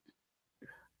statement.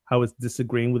 How it's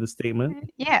disagreeing with the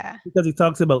statement? Yeah. Because he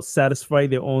talks about satisfy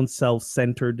their own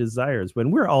self-centered desires. When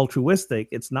we're altruistic,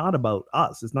 it's not about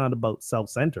us. It's not about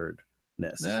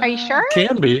self-centeredness. Are you sure? It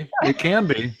can be. It can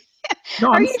be.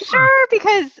 No, Are you sure?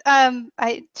 Because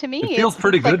to me, it feels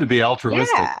pretty good to be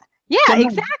altruistic. Yeah,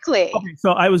 exactly. Okay,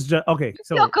 so I was just okay.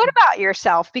 You feel good about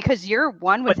yourself because you're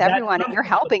one with everyone and you're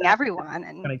helping everyone.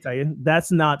 And can I tell you, that's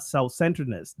not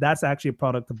self-centeredness. That's actually a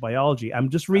product of biology. I'm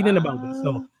just reading about this.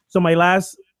 So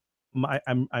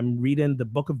I'm reading The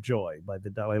Book of Joy by the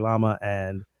Dalai Lama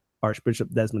and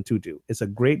Archbishop Desmond Tutu. It's a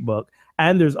great book,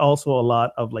 and there's also a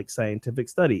lot of like scientific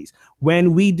studies.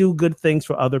 When we do good things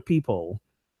for other people,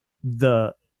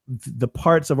 the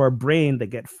parts of our brain that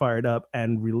get fired up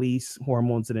and release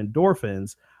hormones and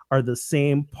endorphins are the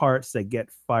same parts that get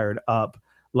fired up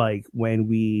like when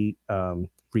we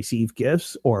receive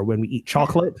gifts or when we eat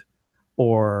chocolate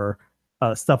or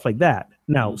stuff like that.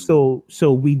 Now, so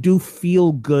we do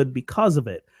feel good because of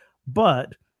it,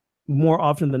 but more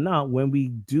often than not, when we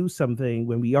do something,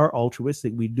 when we are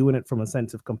altruistic, we're doing it from a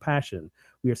sense of compassion.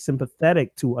 We are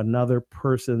sympathetic to another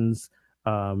person's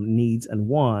needs and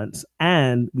wants,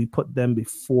 and we put them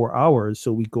before ours.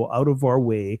 So we go out of our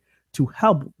way to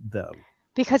help them.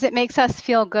 Because it makes us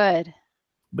feel good.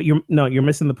 But you're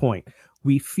missing the point.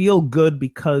 We feel good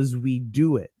because we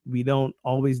do it. We don't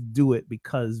always do it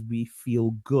because we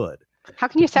feel good. How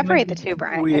can you separate the two,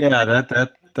 Brian? Yeah,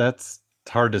 that's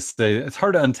hard to say. It's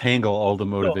hard to untangle all the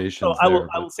motivations. I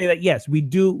will say that yes, we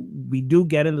do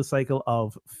get in the cycle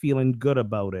of feeling good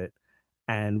about it,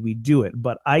 and we do it.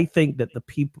 But I think that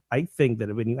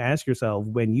when you ask yourself,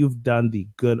 when you've done the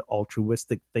good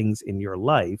altruistic things in your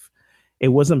life, it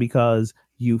wasn't because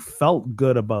you felt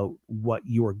good about what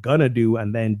you were gonna do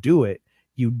and then do it.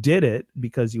 You did it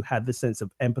because you had the sense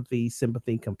of empathy,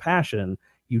 sympathy, compassion.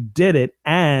 You did it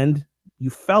and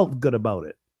you felt good about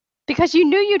it. Because you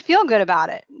knew you'd feel good about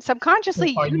it.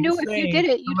 Subconsciously, you knew if you did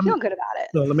it, you'd feel good about it.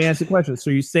 So let me ask you a question. So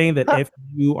you're saying that if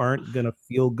you aren't gonna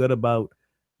feel good about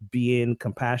being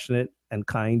compassionate and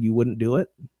kind, you wouldn't do it?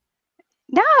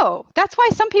 No, that's why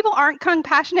some people aren't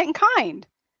compassionate and kind.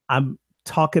 I'm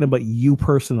talking about you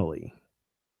personally.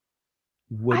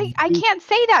 I can't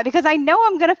say that because I know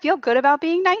I'm going to feel good about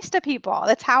being nice to people.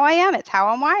 That's how I am. It's how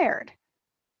I'm wired.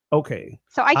 Okay.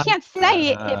 So I can't say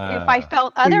if I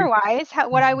felt otherwise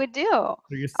what I would do. So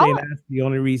you're saying that's the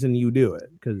only reason you do it?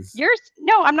 Because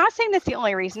no, I'm not saying that's the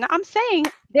only reason. I'm saying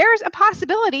there's a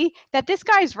possibility that this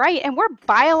guy's right and we're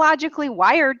biologically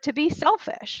wired to be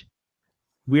selfish.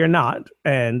 We are not,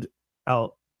 and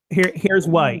here's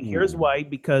why. Here's why,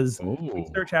 because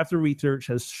research after research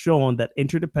has shown that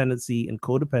interdependency and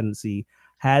codependency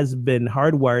has been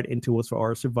hardwired into us for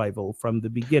our survival from the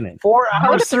beginning. For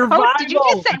our survival. Did you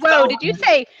just say? Whoa! Did you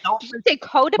say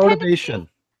codependency? Motivation.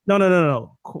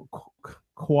 No.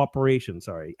 Cooperation.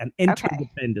 Sorry, and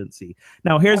interdependency. Okay.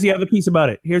 Now, here's the other piece about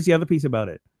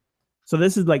it. So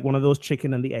this is like one of those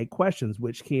chicken and the egg questions.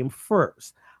 Which came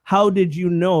first? How did you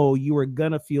know you were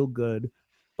gonna feel good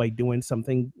by doing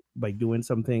something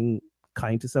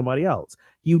kind to somebody else?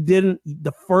 You didn't.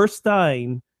 The first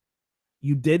time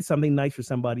you did something nice for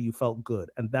somebody, you felt good,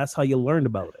 and that's how you learned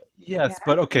about it. Yes,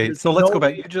 but okay, so let's go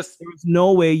back. There was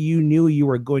no way you knew you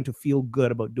were going to feel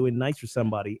good about doing nice for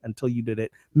somebody until you did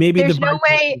it. Maybe there's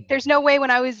no way when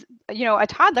I was, a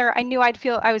toddler, I knew I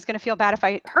was going to feel bad if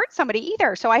I hurt somebody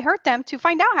either. So I hurt them to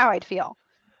find out how I'd feel.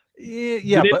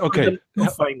 Yeah, but okay.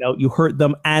 Find out. You hurt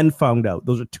them and found out.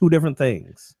 Those are two different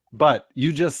things. But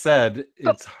you just said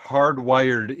it's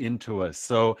hardwired into us.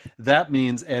 So that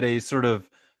means at a sort of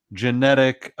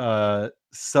genetic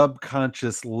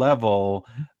subconscious level,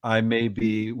 I may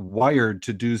be wired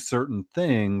to do certain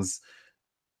things,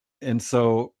 and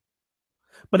so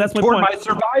but that's toward my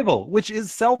survival, which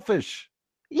is selfish.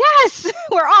 Yes,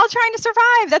 we're all trying to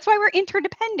survive. That's why we're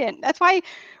interdependent. That's why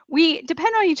we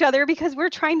depend on each other, because we're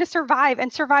trying to survive,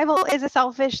 and survival is a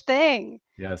selfish thing.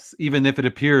 Yes, even if it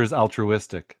appears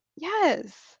altruistic.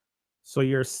 Yes. So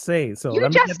you're saying you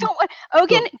just don't want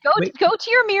Ogun, go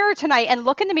to your mirror tonight and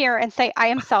look in the mirror and say, I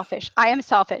am selfish,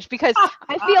 because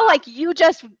I feel like you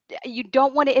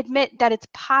don't want to admit that it's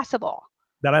possible.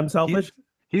 That I'm selfish?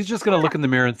 He's just gonna look in the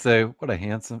mirror and say, what a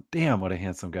handsome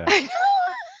guy. I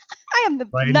am the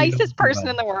nicest person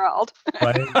in the world.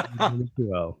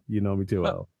 You know me too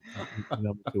well.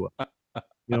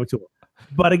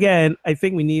 But again, I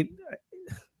think we need,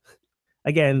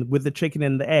 with the chicken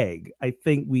and the egg, I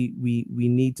think we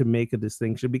need to make a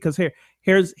distinction, because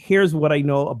here's what I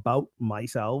know about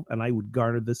myself, and I would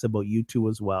garner this about you too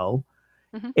as well.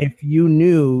 Mm-hmm. If you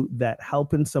knew that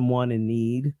helping someone in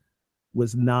need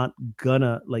was not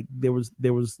gonna, like, there was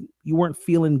you weren't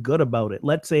feeling good about it.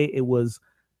 Let's say it was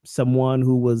someone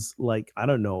who was, like, I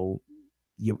don't know,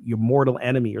 your mortal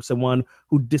enemy, or someone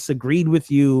who disagreed with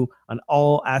you on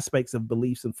all aspects of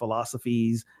beliefs and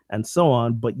philosophies and so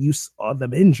on, but you saw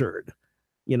them injured,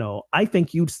 I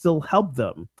think you'd still help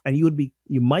them, and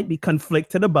you might be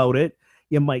conflicted about it.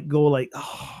 You might go like,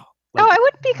 no, I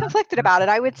wouldn't be conflicted about it.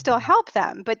 I would still help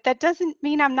them, but that doesn't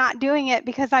mean I'm not doing it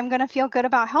because I'm going to feel good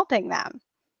about helping them.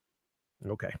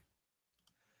 Okay.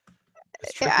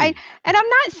 I'm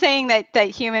not saying that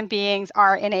human beings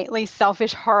are innately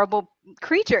selfish, horrible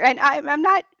creature, and I'm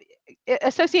not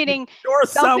associating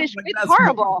selfish with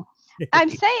horrible. I'm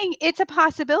saying it's a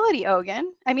possibility,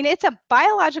 Ogun. I mean, it's a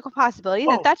biological possibility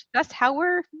that's just how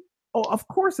we're. Oh, of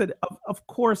course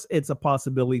it's a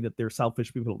possibility that there's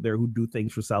selfish people there who do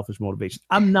things for selfish motivation.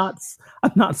 I'm not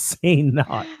saying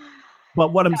not.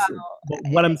 But what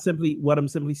I'm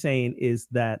simply saying is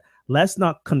that let's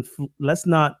not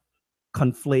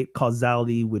conflate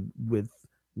causality with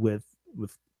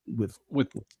with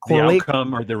the correlate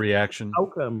outcome or the reaction.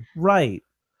 outcome. Right.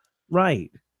 Yeah,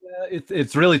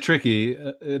 it's really tricky.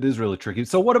 It is really tricky.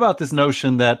 So what about this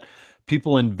notion that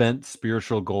people invent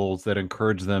spiritual goals that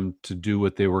encourage them to do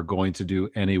what they were going to do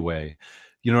anyway?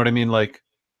 You know what I mean? Like,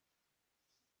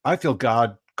 I feel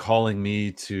God calling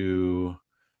me to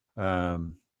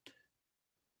um,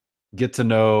 get to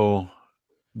know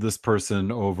this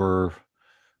person over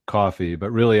coffee,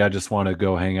 but really I just want to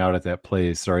go hang out at that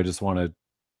place, or I just want to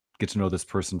get to know this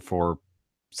person for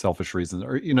selfish reasons,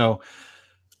 or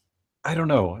I don't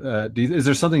know. Is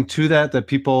there something to that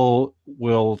people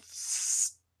will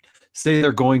say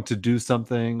they're going to do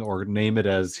something or name it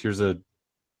as here's a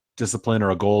discipline or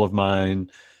a goal of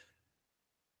mine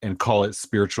and call it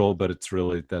spiritual, but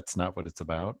that's not what it's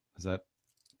about? Is that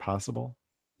possible?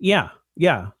 Yeah.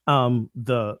 I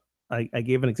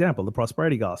gave an example, the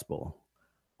prosperity gospel,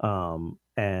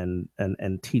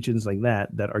 and teachings like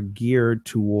that are geared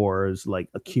towards like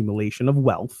accumulation of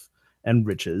wealth and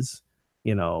riches.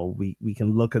 We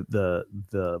can look at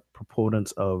the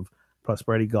proponents of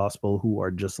prosperity gospel who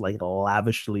are just like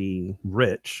lavishly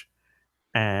rich,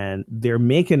 and they're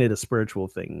making it a spiritual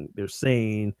thing. They're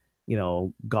saying,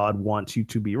 God wants you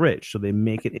to be rich, so they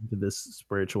make it into this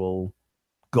spiritual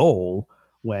goal,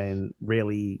 when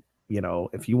really,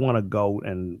 if you want to go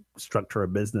and structure a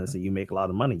business and you make a lot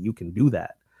of money, you can do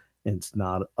that. And it's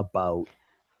not about,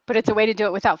 but it's a way to do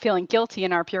it without feeling guilty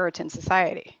in our Puritan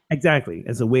society. Exactly.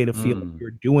 It's a way to feel like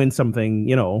you're doing something,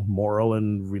 moral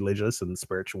and religious and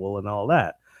spiritual and all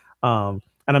that. And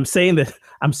I'm saying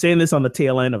this on the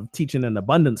tail end of teaching an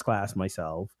abundance class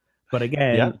myself. But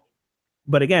again,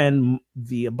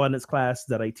 the abundance class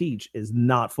that I teach is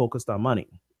not focused on money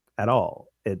at all.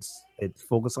 It's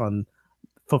focused on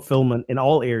fulfillment in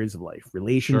all areas of life,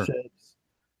 relationships,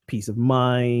 peace of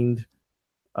mind,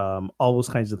 all those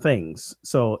kinds of things.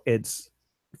 So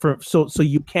so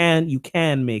you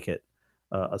can make it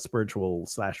a spiritual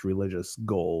 / religious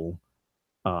goal,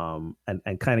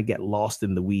 and kind of get lost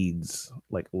in the weeds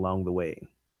like along the way.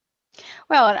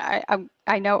 Well, and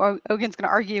I know Ogun's going to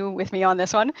argue with me on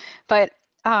this one, but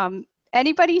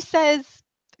anybody says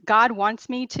God wants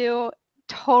me to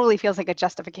totally feels like a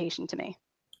justification to me.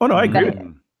 Oh no, I agree.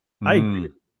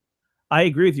 I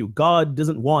agree with you. God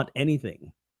doesn't want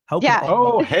anything.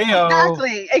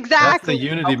 Exactly. That's the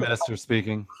unity minister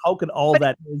speaking. How can all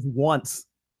that is want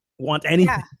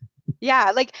anything?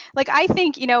 Yeah, like I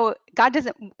think, God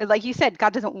doesn't, like you said,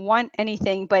 God doesn't want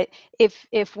anything, but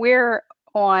if we're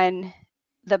on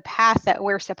the path that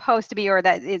we're supposed to be, or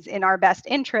that is in our best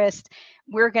interest,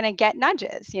 we're going to get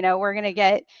nudges, we're going to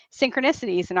get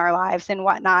synchronicities in our lives and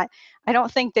whatnot. I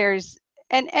don't think there's,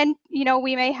 and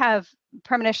we may have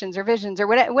premonitions or visions or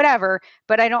whatever,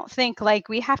 but I don't think like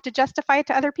we have to justify it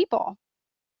to other people.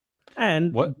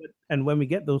 And when we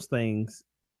get those things,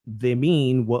 they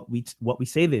mean what we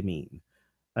say they mean.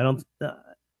 I don't.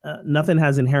 Nothing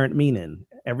has inherent meaning.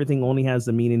 Everything only has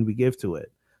the meaning we give to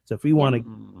it. So if we want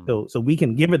to, so we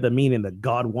can give it the meaning that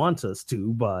God wants us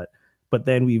to, but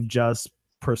then we've just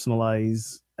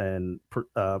personalized and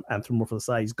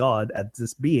anthropomorphized God as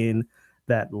this being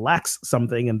that lacks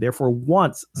something and therefore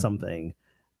wants something.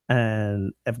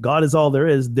 And if God is all there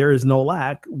is no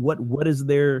lack. What is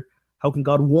there? How can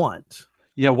God want?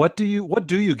 Yeah, what do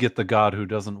you get the God who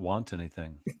doesn't want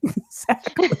anything?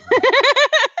 Exactly.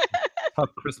 How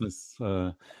Christmas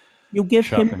you give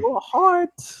shopping. Him your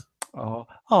heart. Oh.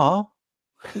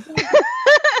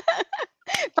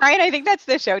 Brian, I think that's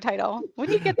the show title. When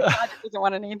you get the God that doesn't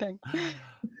want anything.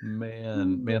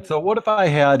 Man. So what if I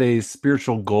had a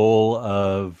spiritual goal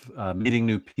of meeting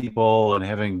new people and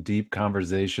having deep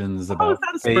conversations about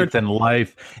faith and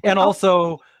life, and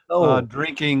also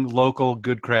drinking local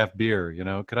good craft beer?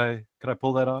 Could I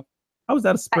pull that off? How is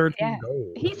that a spiritual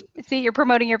goal? See, you're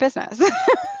promoting your business.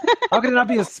 How can it not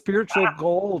be a spiritual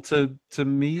goal to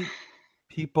meet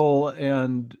people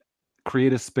and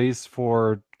create a space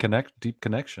for deep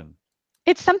connection?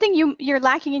 It's something you're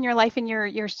lacking in your life, and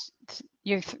your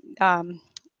it's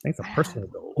a personal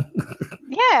goal.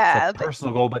 Yeah, it's a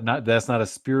personal goal, but that's not a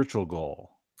spiritual goal.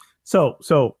 So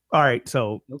all right,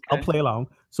 so okay. I'll play along.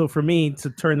 So for me to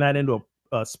turn that into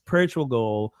a spiritual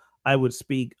goal, I would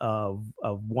speak of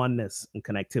oneness and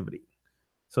connectivity.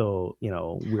 So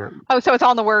so it's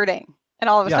all in the wording, and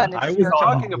all of a sudden it's I was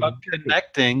talking about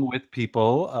connecting with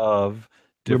people of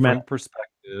different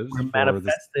perspectives. We're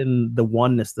manifesting the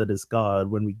oneness that is God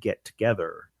when we get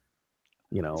together.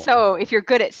 So if you're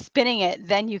good at spinning it,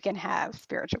 then you can have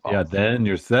spiritual goals. Yeah, then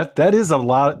that is a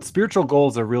lot. Spiritual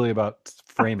goals are really about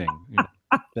framing,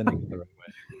 spinning it the right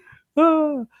way.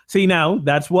 See, now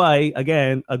that's why,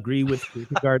 again, agree with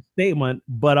Kierkegaard's statement.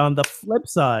 But on the flip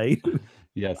side,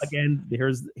 Yes. again,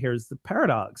 here's the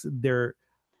paradox.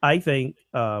 I think,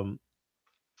 so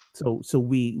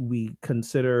we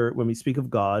consider, when we speak of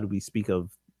God, we speak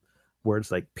of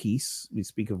words like peace. We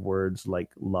speak of words like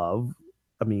love.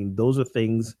 I mean, those are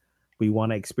things we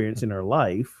want to experience in our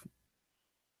life.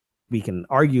 We can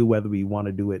argue whether we want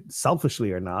to do it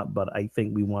selfishly or not, but I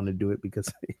think we want to do it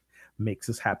because it makes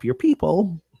us happier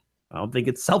people. I don't think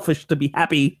it's selfish to be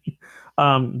happy.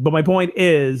 But my point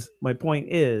is,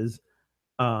 if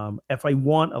I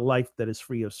want a life that is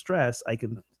free of stress, I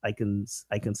can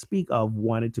speak of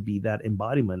wanting to be that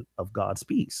embodiment of God's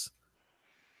peace.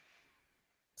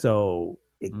 So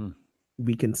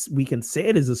we can say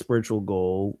it is a spiritual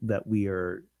goal that we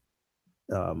are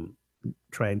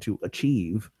trying to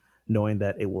achieve, knowing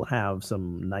that it will have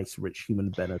some nice, rich human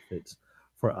benefits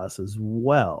for us as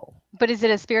well. But is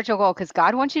it a spiritual goal because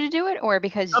God wants you to do it, or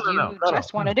because you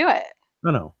just want to do it?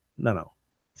 No.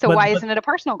 So why isn't it a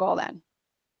personal goal then?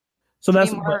 So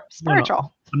that's more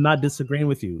spiritual. I'm not disagreeing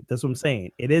with you. That's what I'm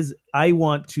saying. It is, I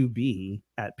want to be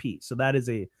at peace. So that is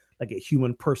a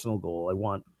human personal goal.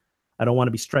 I don't want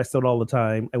to be stressed out all the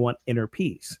time. I want inner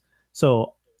peace.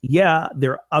 So yeah,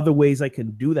 there are other ways I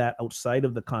can do that outside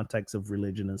of the context of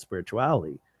religion and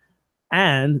spirituality.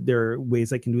 And there are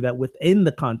ways I can do that within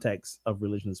the context of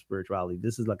religion and spirituality.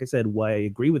 This is, like I said, why I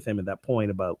agree with him at that point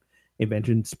about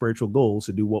inventing spiritual goals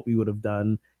to do what we would have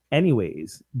done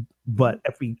anyways. But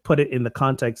if we put it in the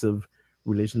context of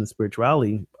religion and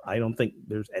spirituality, I don't think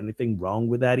there's anything wrong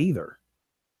with that either.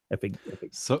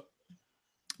 So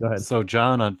go ahead. So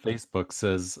John on Facebook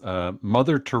says,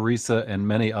 Mother Teresa and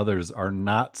many others are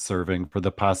not serving for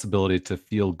the possibility to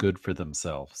feel good for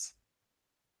themselves.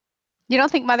 You don't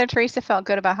think Mother Teresa felt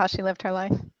good about how she lived her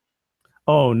life?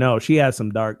 Oh no, she had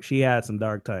some dark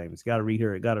times. Got to read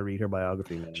her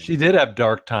biography, man. She did have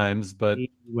dark times, but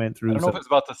she went through. I don't know if it's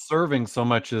about the serving so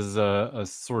much as a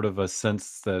sort of a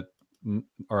sense that,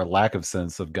 or a lack of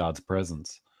sense of God's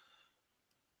presence.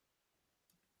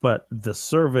 But the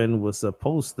servant was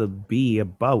supposed to be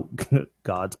about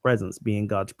God's presence, being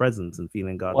God's presence, and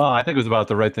feeling God's. Well, I think it was about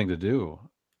the right thing to do,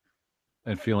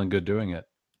 and feeling good doing it.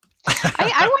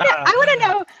 I want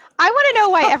to know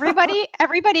why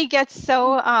everybody gets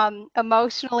so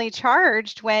emotionally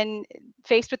charged when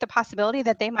faced with the possibility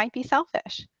that they might be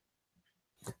selfish.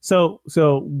 So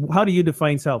how do you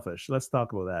define selfish? Let's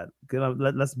talk about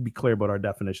that. Let's be clear about our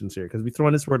definitions here, because we're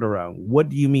throwing this word around. What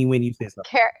do you mean when you say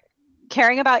selfish?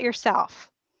 Caring about yourself.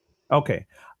 Okay.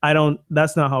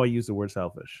 That's not how I use the word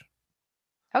selfish.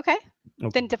 Okay.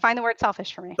 Then define the word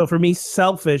selfish for me. So for me,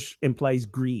 selfish implies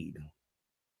greed.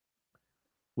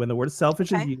 When the word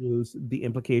selfish is used, the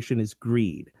implication is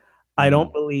greed. I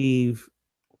don't believe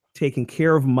taking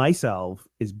care of myself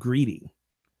is greedy.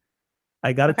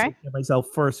 I got to take care of myself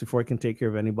first before I can take care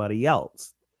of anybody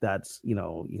else. That's, you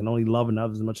can only love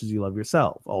another as much as you love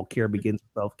yourself. All care begins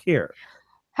with self-care.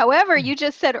 However, you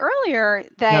just said earlier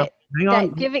that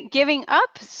giving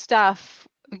up stuff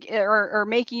or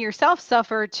making yourself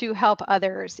suffer to help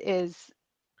others is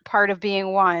part of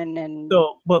being one. And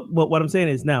so, but what I'm saying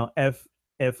is, now, if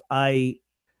I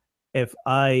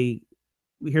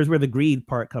here's where the greed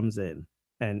part comes in,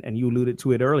 and you alluded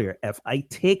to it earlier. If I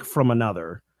take from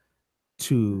another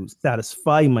to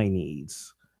satisfy my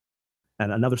needs,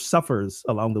 and another suffers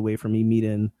along the way from me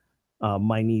meeting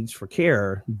my needs for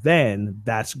care, then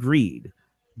that's greed.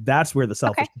 That's where the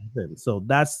selfish comes in. So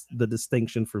that's the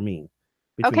distinction for me.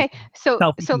 So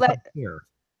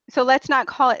let's not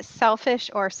call it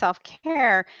selfish or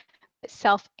self-care, but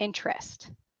self-interest.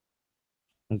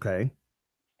 Okay.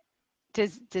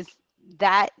 Does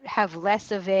that have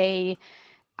less of a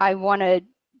I want to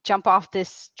jump off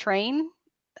this train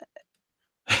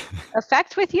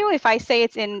effect with you if I say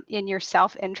it's in your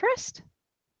self-interest?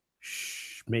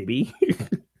 Maybe.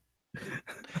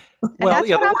 Well,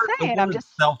 yeah, the word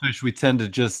selfish, we tend to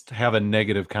just have a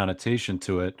negative connotation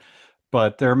to it,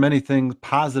 but there are many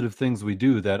positive things we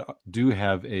do that do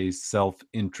have a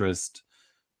self-interest,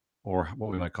 or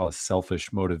what we might call a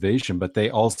selfish motivation, but they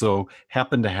also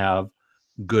happen to have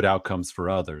good outcomes for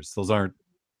others. Those aren't,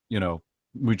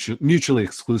 mutually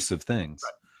exclusive things.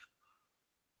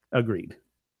 Right. Agreed.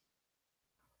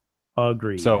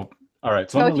 So, all right.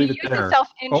 So I'm going to leave it there.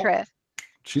 Self-interest.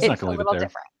 She's not going to leave it there.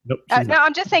 Different. Nope, no,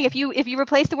 I'm just saying, if you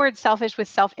replace the word selfish with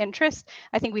self-interest,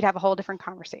 I think we'd have a whole different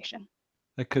conversation.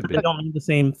 That could be. They don't mean the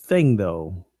same thing,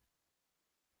 though.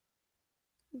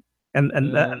 And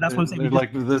that's what I'm saying.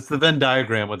 Like this, the Venn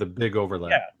diagram with a big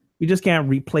overlap. Yeah, you just can't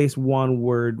replace one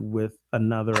word with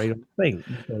another. I don't think,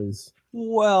 because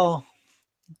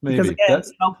Maybe. Because again,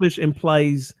 selfish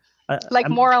implies like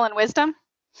moral and wisdom.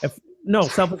 No,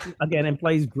 selfish again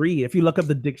implies greed. If you look up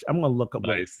the dictionary, I'm going to look up.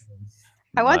 Nice.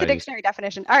 I want the dictionary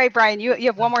definition. All right, Brian, you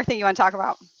have one more thing you want to talk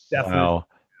about. Definitely. Wow.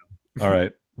 All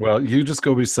right. Well, you just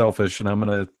go be selfish, and I'm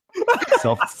going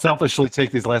to selfishly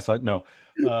take these last five. No.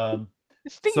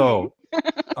 So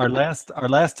our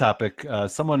last topic,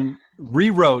 someone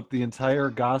rewrote the entire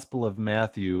Gospel of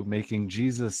Matthew, making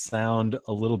Jesus sound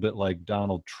a little bit like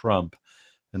Donald Trump,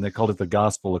 and they called it the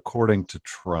Gospel according to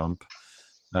Trump,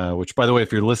 which, by the way,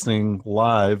 if you're listening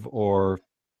live or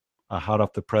hot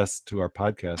off the press to our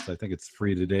podcast, I think it's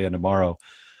free today and tomorrow,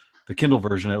 the Kindle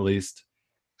version at least.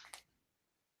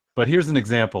 But here's an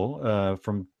example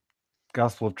from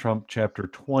Gospel of Trump, chapter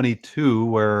 22,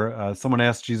 where someone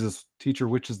asked Jesus, "Teacher,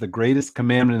 which is the greatest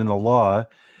commandment in the law?"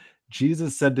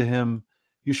 Jesus said to him,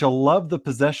 "You shall love the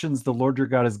possessions the Lord your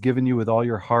God has given you with all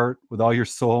your heart, with all your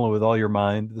soul, and with all your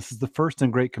mind. This is the first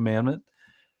and great commandment.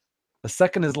 The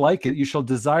second is like it. You shall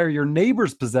desire your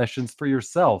neighbor's possessions for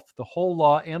yourself. The whole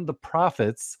law and the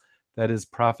prophets," that is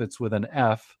prophets with an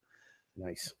F,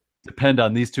 nice, "depend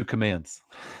on these two commands."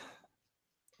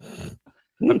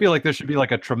 I feel like there should be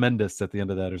like a tremendous at the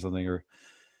end of that or something, or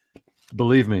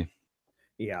believe me.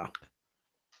 Yeah.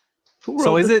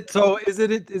 So is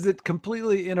it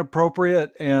completely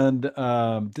inappropriate and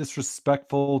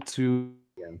disrespectful to?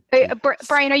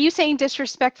 Brian, are you saying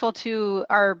disrespectful to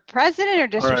our president or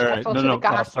disrespectful to the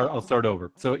gospel? I'll start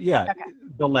over. So yeah, okay.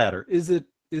 The latter. Is it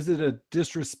a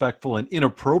disrespectful and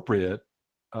inappropriate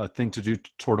thing to do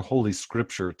toward Holy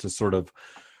Scripture to sort of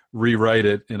rewrite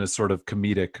it in a sort of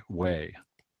comedic way?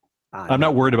 I'm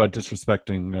not worried about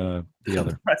disrespecting the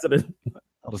other president.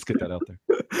 I'll just get that out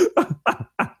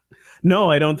there.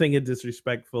 No, I don't think it's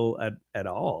disrespectful at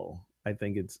all. I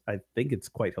think it's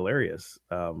quite hilarious.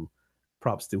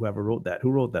 Props to whoever wrote that.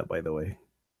 Who wrote that, by the way?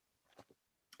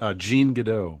 Jean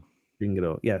Godot. Jean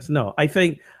Godot. Yes. No. I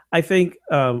think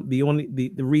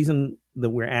the reason that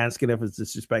we're asking if it's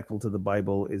disrespectful to the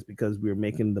Bible is because we're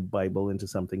making the Bible into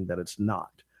something that it's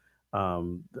not.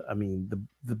 I mean,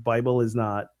 the Bible is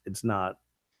not. It's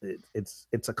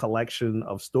a collection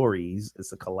of stories.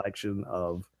 It's a collection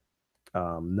of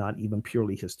not even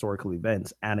purely historical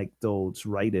events, anecdotes,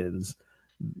 write-ins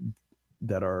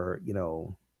that are,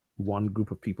 one group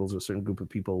of people's or a certain group of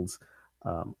people's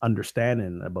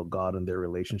understanding about God and their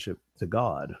relationship to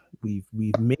God. We've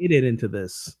made it into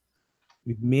this.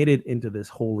 We've made it into this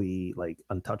holy, like,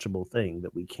 untouchable thing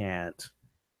that we can't.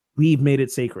 We've made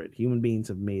it sacred. Human beings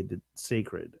have made it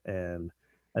sacred, and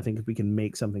I think if we can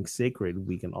make something sacred,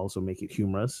 we can also make it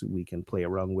humorous. We can play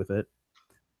around with it.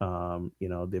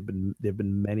 There've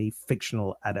been many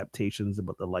fictional adaptations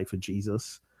about the life of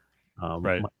Jesus.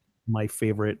 Right. My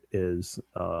favorite is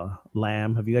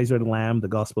Lamb. Have you guys read Lamb, the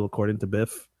Gospel According to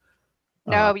Biff?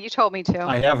 No, you told me to.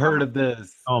 I have heard of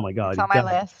this. Oh my God. It's on my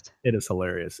list. It is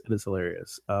hilarious. It is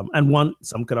hilarious. And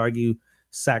some could argue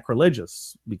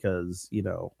sacrilegious because,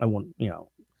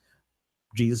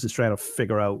 Jesus is trying to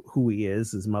figure out who he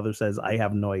is. His mother says, "I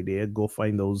have no idea. Go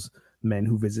find those men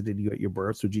who visited you at your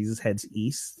birth." So Jesus heads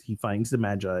east. He finds the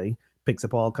Magi, picks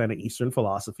up all kind of Eastern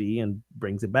philosophy and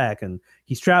brings it back. And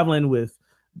he's traveling with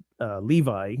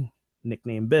Levi,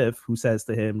 nicknamed Biff, who says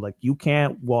to him, like, "You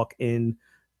can't walk in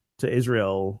to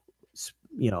Israel,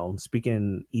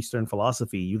 speaking Eastern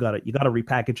philosophy. You gotta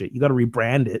repackage it. You gotta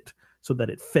rebrand it so that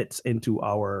it fits into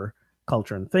our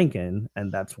culture and thinking."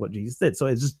 And that's what Jesus did. So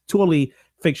it's just totally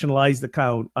fictionalized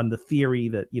account on the theory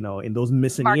that, in those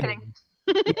missing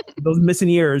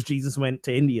years, Jesus went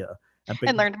to India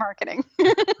and learned marketing.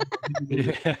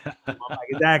 Yeah.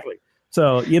 Exactly.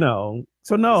 So, no.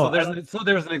 So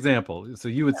there's an example. So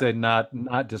you would say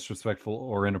not disrespectful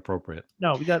or inappropriate.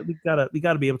 No, we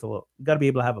gotta be able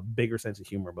to have a bigger sense of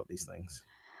humor about these things.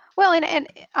 Well, and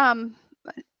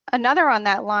another on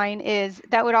that line is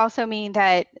that would also mean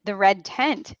that the red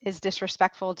tent is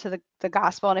disrespectful to the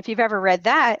gospel. And if you've ever read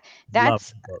that,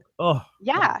 that's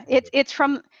it's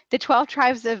from the 12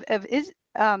 tribes of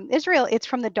Israel. It's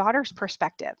from the daughter's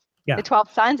perspective. Yeah. The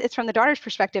 12 sons, it's from the daughter's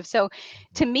perspective. So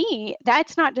to me,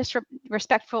 that's not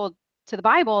disrespectful to the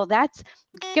Bible. That's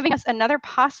giving us another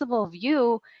possible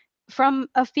view from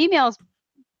a female's,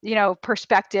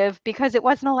 perspective, because it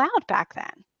wasn't allowed back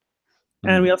then.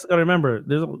 And we also got to remember,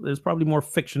 there's probably more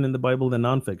fiction in the Bible than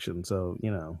nonfiction. So,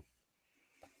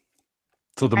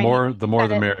 So the more the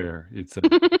merrier, you'd say.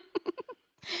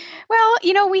 Well,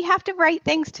 we have to write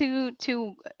things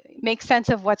to make sense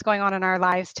of what's going on in our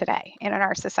lives today and in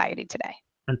our society today.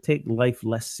 And take life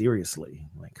less seriously.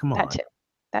 Like, come on.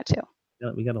 That too.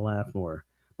 We got to laugh more.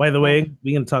 By the way,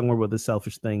 we're going to talk more about this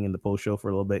selfish thing in the post show for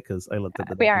a little bit because I looked at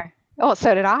the. We are. Oh,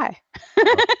 so did I.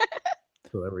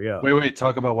 So there we go. Wait.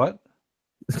 Talk about what?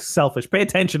 Selfish. Pay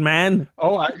attention, man.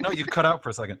 Oh, no, you cut out for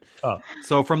a second. Oh.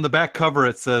 So from the back cover,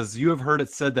 it says, "You have heard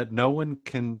it said that no one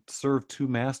can serve two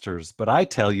masters, but I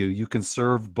tell you, you can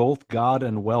serve both God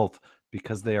and wealth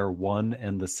because they are one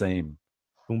and the same."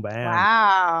 Boom, bam.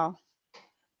 Wow.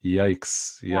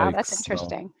 Yikes! Wow, that's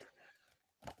interesting. So,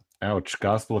 ouch!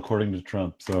 Gospel according to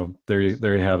Trump. So there you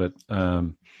have it.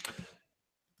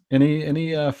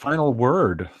 Any final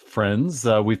word, friends?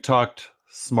 We've talked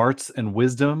smarts and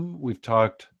wisdom. We've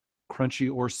talked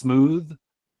crunchy or smooth.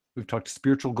 We've talked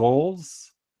spiritual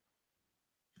goals.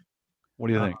 What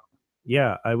do you think?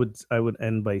 Yeah, I would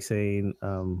end by saying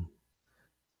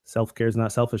self-care is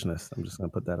not selfishness. I'm just going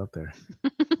to put that out there.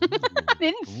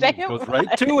 Didn't say it Goes was.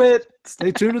 right to it.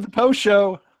 Stay tuned to the post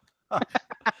show.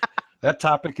 That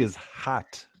topic is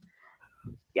hot.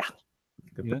 Yeah.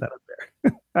 Put that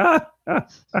out there.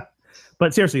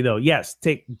 But seriously though, yes,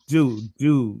 do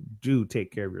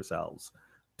take care of yourselves.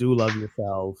 Do love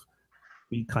yourself.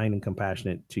 Be kind and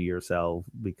compassionate to yourself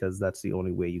because that's the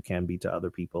only way you can be to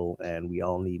other people. And we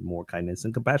all need more kindness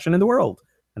and compassion in the world.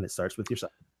 And it starts with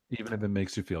yourself. Even if it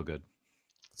makes you feel good.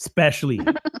 Especially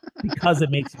because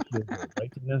it makes you feel good,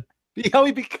 right, Tina?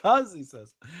 Because he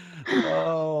says.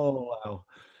 Oh, wow.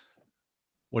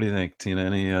 What do you think, Tina?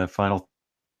 Any final?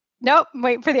 Nope.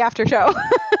 Wait for the after show.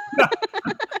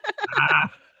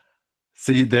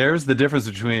 See, there's the difference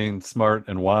between smart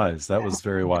and wise. That was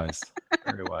very wise.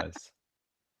 Very wise.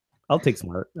 I'll take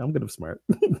smart. I'm good with smart.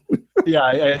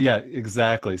 Yeah,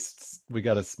 exactly. We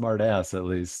got a smart ass at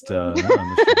least on the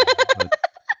show.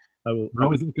 But we're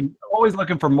always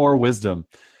looking for more wisdom.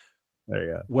 There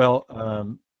you go.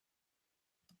 Well,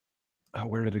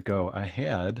 where did it go? I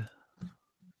had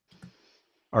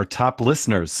our top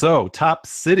listeners. So top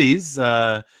cities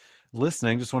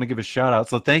listening. Just want to give a shout out.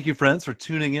 So thank you, friends, for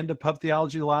tuning in to Pub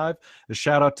Theology Live. A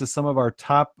shout out to some of our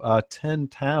top 10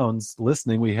 towns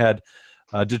listening. We had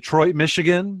Detroit,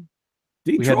 Michigan.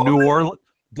 We had New Orleans.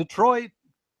 Detroit.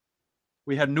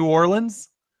 We had New Orleans.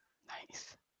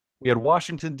 Nice. We had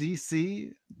Washington,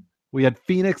 D.C. We had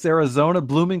Phoenix, Arizona,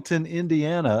 Bloomington,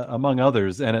 Indiana, among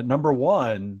others. And at number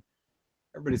 1,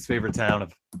 everybody's favorite town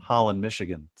of Holland,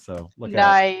 Michigan. So look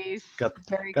nice. Got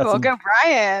Very cool. Go,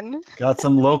 Brian. Got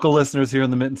some local listeners here in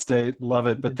the Mitten State. Love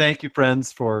it. But thank you,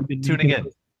 friends, for tuning in.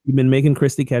 You've been making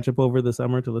Christy catch up over the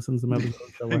summer to listen to some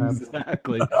episodes.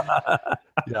 Exactly.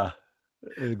 Yeah,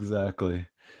 exactly.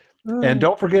 And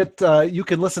don't forget, you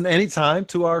can listen anytime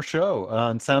to our show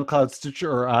on SoundCloud,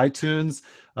 Stitcher, or iTunes.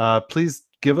 Please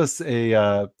give us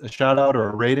a shout out or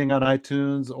a rating on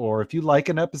iTunes, or if you like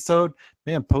an episode,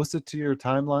 man, post it to your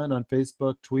timeline on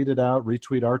Facebook, tweet it out,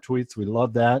 retweet our tweets. We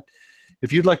love that.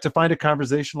 If you'd like to find a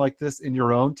conversation like this in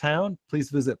your own town,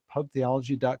 please visit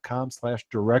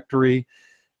pubtheology.com/directory.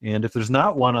 And if there's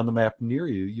not one on the map near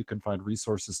you, you can find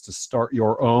resources to start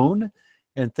your own.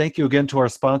 And thank you again to our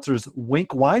sponsors,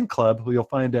 Wink Wine Club, who you'll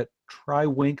find at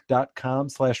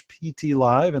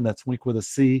trywink.com/pt-live, and that's Wink with a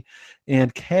C,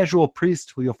 and Casual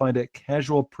Priest, who you'll find at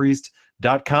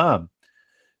casualpriest.com.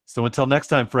 So until next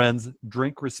time, friends,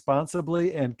 drink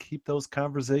responsibly and keep those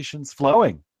conversations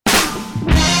flowing.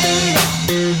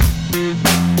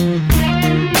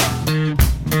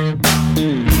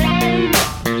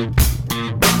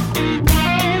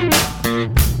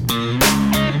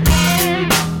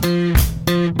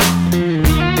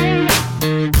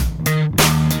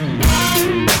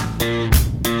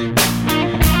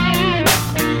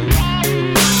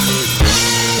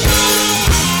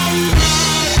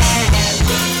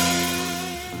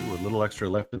 Extra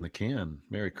left in the can.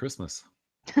 Merry Christmas.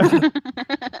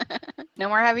 No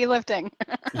more heavy lifting.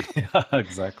 Yeah,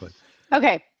 exactly.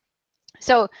 Okay.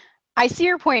 So I see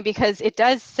your point because it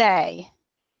does say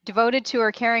devoted to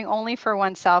or caring only for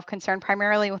oneself, concerned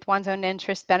primarily with one's own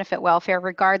interest, benefit, welfare,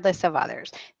 regardless of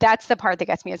others. That's the part that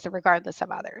gets me, is the regardless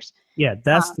of others. Yeah,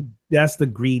 that's the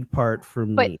greed part for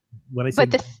me. When I say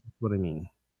that's what I mean.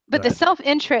 But the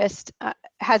self-interest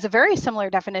has a very similar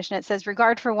definition. It says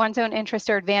regard for one's own interest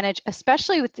or advantage,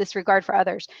 especially with disregard for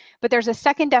others. But there's a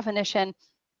second definition,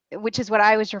 which is what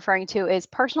I was referring to, is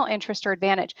personal interest or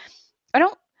advantage.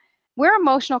 We're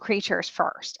emotional creatures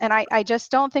first. And I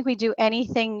just don't think we do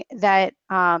anything that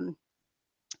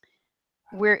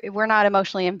we're not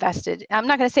emotionally invested. I'm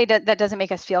not going to say that doesn't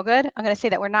make us feel good. I'm going to say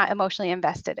that we're not emotionally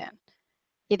invested in.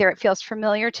 Either it feels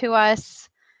familiar to us.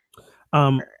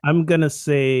 I'm gonna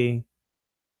say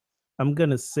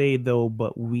though,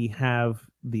 but we have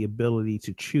the ability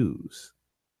to choose.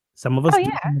 Some of us do,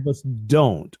 some of us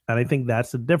don't, and I think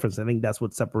that's the difference. I think that's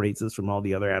what separates us from all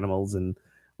the other animals and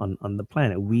on the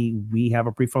planet. We have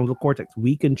a prefrontal cortex.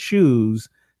 We can choose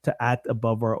to act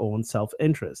above our own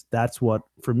self-interest. That's what,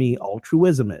 for me,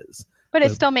 altruism is. But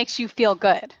it still makes you feel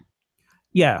good.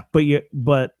 Yeah,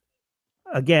 but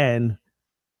again,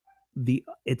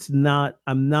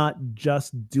 I'm not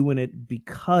just doing it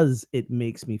because it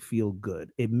makes me feel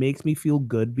good. It makes me feel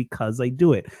good because I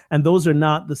do it. And those are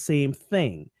not the same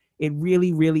thing. It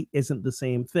really, really isn't the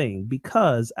same thing,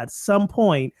 because at some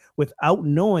point, without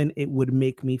knowing it would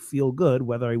make me feel good,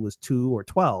 whether I was 2 or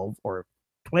 12 or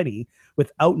 20,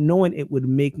 without knowing it would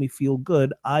make me feel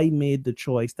good, I made the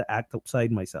choice to act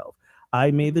outside myself. I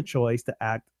made the choice to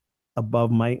act above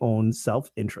my own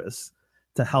self-interest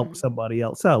to help somebody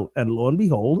else out. And lo and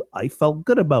behold, I felt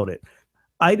good about it.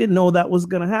 I didn't know that was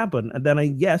going to happen. And then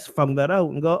I, found that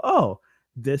out and go, oh,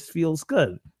 this feels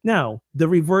good. Now, the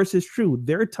reverse is true.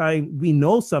 We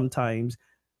know sometimes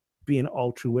being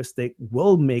altruistic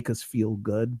will make us feel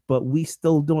good, but we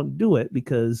still don't do it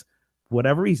because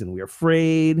whatever reason, we're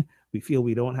afraid, we feel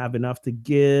we don't have enough to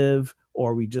give,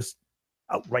 or we just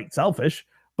outright selfish,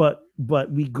 but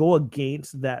we go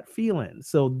against that feeling.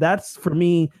 So that's, for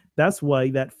me, that's why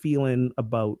that feeling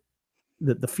about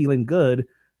the feeling good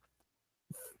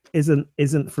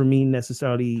isn't for me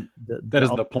necessarily that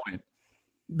isn't the point.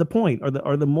 The point or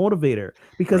the motivator,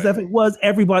 because if it was,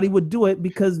 everybody would do it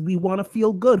because we want to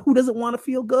feel good. Who doesn't want to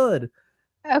feel good?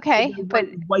 Okay, but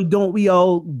why don't we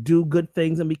all do good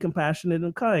things and be compassionate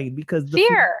and kind? Because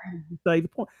fear. The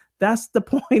point. That's the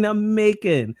point I'm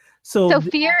making. So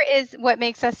fear is what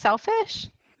makes us selfish.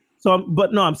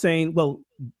 I'm saying, well,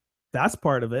 that's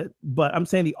part of it. But I'm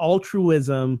saying the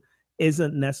altruism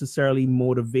isn't necessarily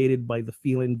motivated by the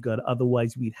feeling good.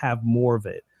 Otherwise, we'd have more of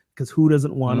it. Because who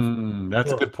doesn't want to?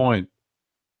 That's a good point.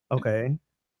 Okay,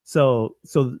 so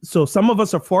some of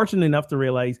us are fortunate enough to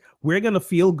realize we're gonna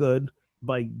feel good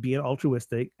by being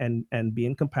altruistic and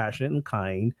being compassionate and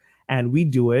kind, and we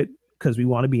do it because we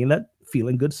want to be in that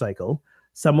feeling good cycle.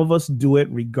 Some of us do it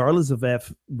regardless of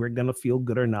if we're gonna feel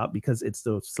good or not, because it's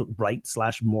the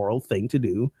right/moral thing to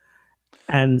do.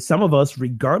 And some of us,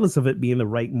 regardless of it being the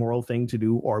right moral thing to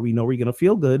do, or we know we're gonna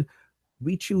feel good,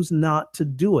 we choose not to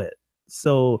do it.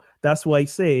 So that's why I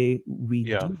say we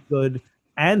do good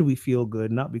and we feel good,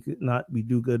 not we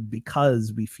do good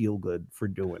because we feel good for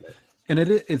doing it. And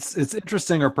it's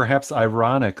interesting, or perhaps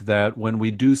ironic, that when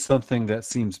we do something that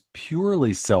seems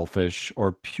purely selfish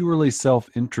or purely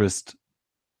self-interest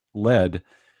led,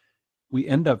 we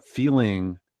end up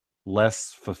feeling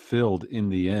less fulfilled in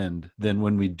the end than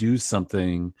when we do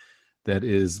something that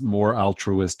is more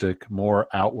altruistic, more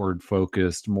outward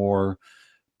focused, more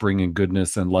bringing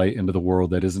goodness and light into the world,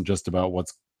 that isn't just about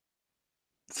what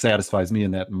satisfies me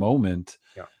in that moment.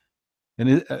 Yeah.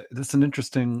 And that's an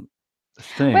interesting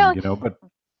thing, but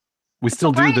we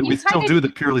still Brian, do that. We still do the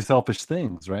purely selfish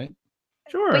things, right?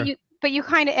 Sure. But you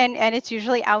kind of, and it's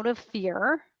usually out of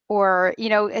fear, or,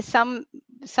 some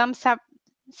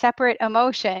separate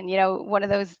emotion, one of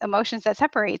those emotions that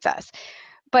separates us.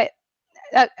 But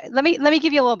let me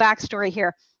give you a little backstory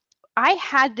here. We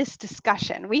had this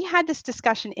discussion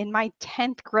in my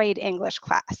 10th grade English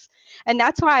class. And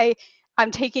that's why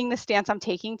I'm taking the stance I'm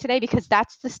taking today, because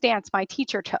that's the stance my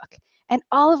teacher took. And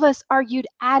all of us argued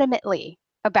adamantly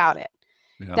about it.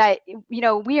 Yeah. That,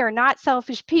 we are not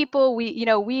selfish people.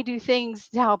 We do things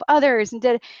to help others.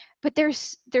 But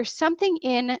there's something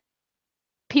in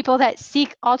people that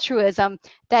seek altruism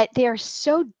that they are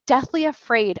so deathly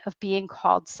afraid of being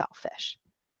called selfish.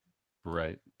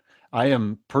 Right. I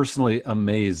am personally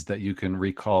amazed that you can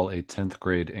recall a 10th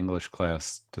grade English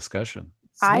class discussion.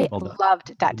 I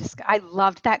loved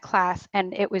that class,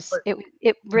 and it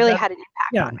really had an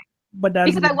impact on me. But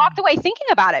because I walked away thinking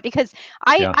about it, because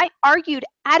I argued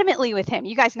adamantly with him.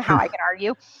 You guys know how I can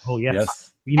argue. Oh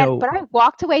yes. But I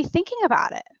walked away thinking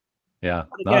about it. Yeah,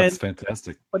 that's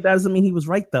fantastic. But that doesn't mean he was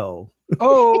right, though.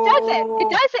 Oh, it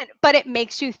doesn't. But it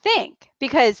makes you think,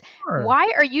 because why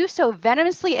are you so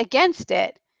venomously against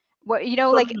it?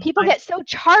 People get so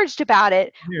charged about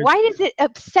it. Why does it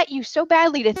upset you so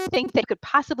badly to think that it could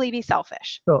possibly be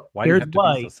selfish? So why do you have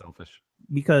to be so selfish?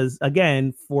 Because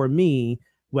again, for me,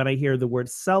 when I hear the word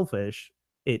selfish,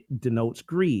 it denotes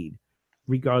greed,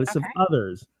 regardless of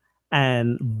others.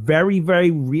 And very,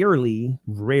 very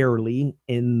rarely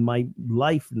in my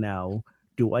life now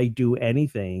do I do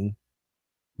anything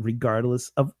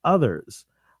regardless of others.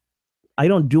 I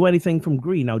don't do anything from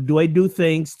greed. Now, do I do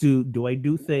things to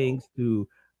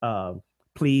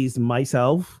please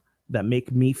myself that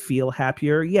make me feel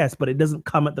happier? Yes, but it doesn't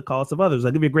come at the cost of others.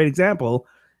 I'll give you a great example.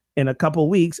 In a couple of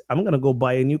weeks, I'm going to go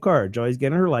buy a new car. Joy's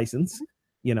getting her license,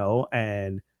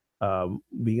 and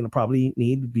We're gonna probably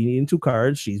be needing 2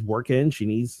 cars. She's working.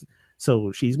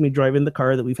 So she's gonna be driving the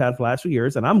car that we've had for the last few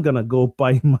years, and I'm gonna go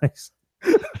buy my.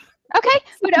 Okay,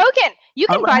 but Ogun, you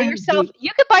could buy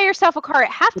yourself a car at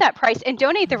half that price and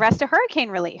donate the rest to hurricane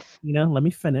relief. Let me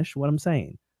finish what I'm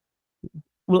saying.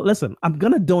 Well, listen, I'm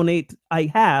gonna donate.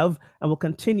 I have and will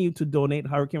continue to donate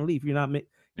hurricane relief. You're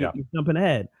jumping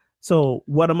ahead. So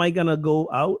what am I gonna go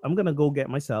out? I'm gonna go get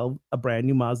myself a brand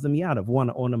new Mazda Miata. I've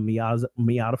wanted to own a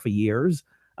Miata for years.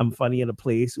 I'm finally in a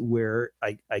place where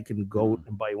I can go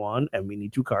and buy one, and we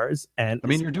need 2 cars. And I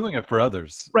mean, you're doing it for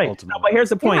others, right? ultimately. No, but here's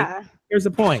the point. Yeah. Here's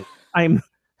the point. I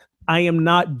am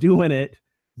not doing it.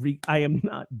 I am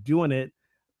not doing it.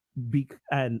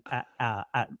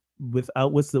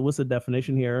 Without what's the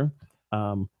definition here?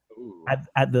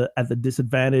 At the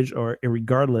disadvantage or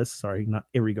regardless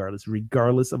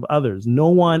of others. No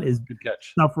one is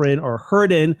suffering or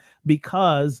hurting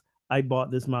because I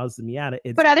bought this Mazda Miata.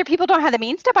 But other people don't have the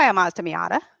means to buy a Mazda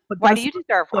Miata. Why do you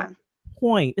deserve one?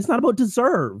 Point. It's not about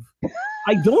deserve.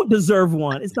 I don't deserve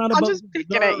one. It's not about. I'm just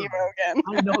picking at you again.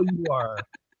 I know you are,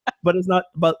 but it's not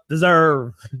about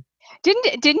deserve.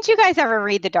 Didn't you guys ever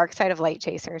read The Dark Side of Light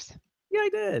Chasers? Yeah, I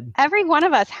did. Every one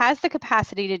of us has the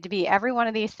capacity to be every one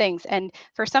of these things. And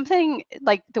for something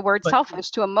like the word selfish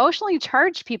to emotionally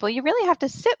charge people, you really have to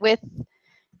sit with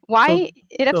why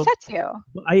it upsets you.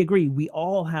 I agree. We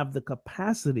all have the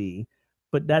capacity,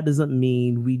 but that doesn't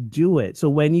mean we do it. So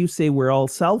when you say we're all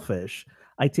selfish,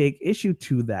 I take issue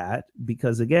to that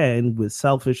because, again, with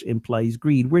selfish implies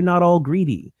greed. We're not all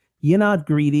greedy. You're not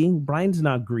greedy. Brian's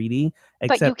not greedy.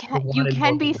 But you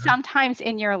can be sometimes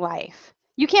in your life.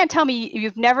 You can't tell me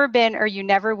you've never been or you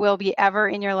never will be ever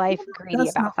in your life greedy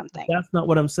about something. That's not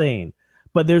what I'm saying.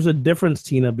 But there's a difference,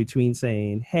 Tina, between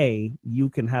saying, hey, you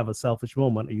can have a selfish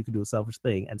moment or you can do a selfish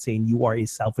thing, and saying you are a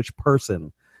selfish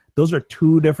person. Those are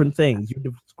 2 different things.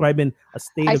 You're describing a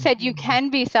state. I said you can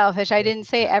be selfish. I didn't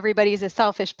say everybody's a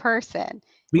selfish person.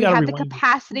 We have the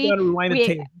capacity.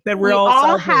 We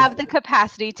all have the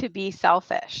capacity to be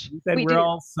selfish. You said we're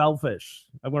all selfish.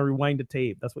 I'm going to rewind the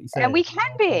tape. That's what you said. And we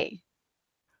can be.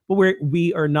 But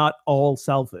we are not all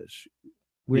selfish.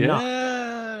 We're not.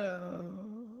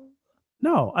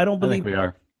 No, I don't believe we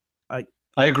are. I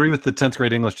agree with the 10th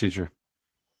grade English teacher.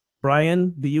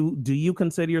 Brian, do you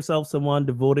consider yourself someone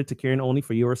devoted to caring only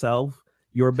for yourself,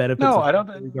 your benefits? No, I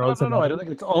don't. No, I don't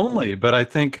think it's only, but I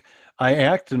think I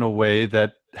act in a way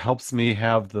that helps me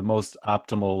have the most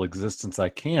optimal existence I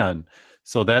can.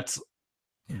 So much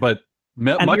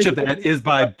of that is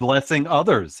by blessing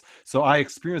others. So I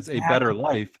experience a better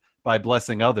life by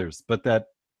blessing others, but that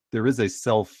there is a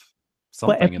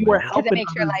something in there. Because it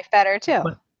makes your life better too.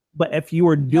 But if you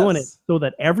are doing it so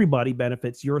that everybody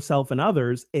benefits, yourself and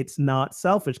others, it's not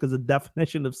selfish, because the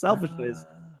definition of selfishness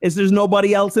is there's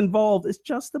nobody else involved. It's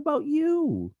just about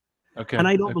you. Okay. And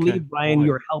I don't believe, Brian,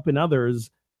 you're helping others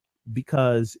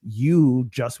because you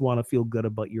just want to feel good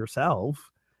about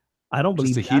yourself. I don't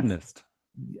believe just a hedonist.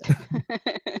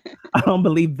 I don't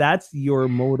believe that's your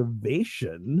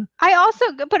motivation.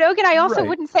 But Ogun, I also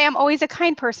wouldn't say I'm always a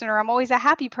kind person or I'm always a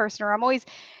happy person or I'm always,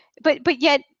 but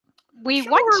yet we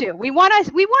want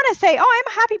to say, oh, I'm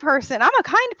a happy person, I'm a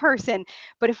kind person.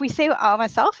 But if we say, oh, I'm a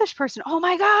selfish person, oh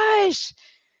my gosh.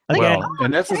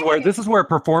 And this is where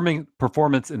performance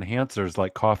enhancers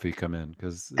like coffee come in,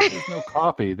 because if there's no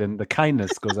coffee, then the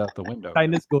kindness goes out the window.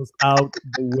 Kindness goes out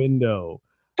the window.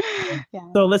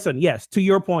 Yeah. So listen, yes, to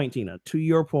your point, Tina, to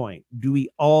your point, do we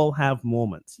all have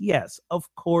moments? Yes, of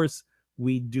course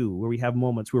we do, where we have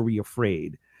moments where we're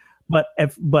afraid. But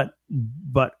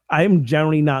I'm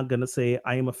generally not going to say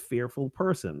I am a fearful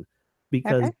person,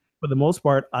 because for the most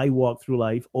part, I walk through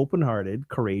life open-hearted,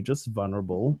 courageous,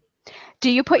 vulnerable. Do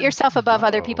you put yourself above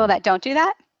other people that don't do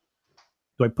that?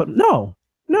 Do I put no.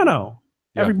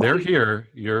 Yeah, they're here,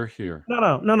 you're here.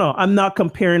 No. I'm not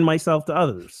comparing myself to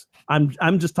others.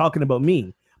 I'm just talking about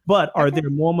me. But are there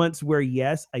moments where,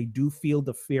 yes, I do feel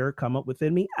the fear come up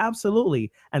within me?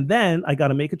 Absolutely. And then I got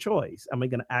to make a choice. Am I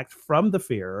going to act from the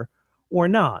fear or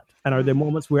not? And are there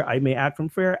moments where I may act from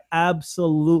fear?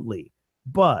 Absolutely.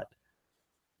 But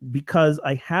because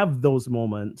I have those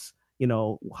moments,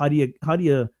 how do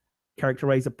you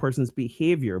characterize a person's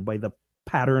behavior? By the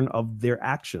pattern of their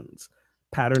actions.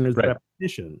 Pattern is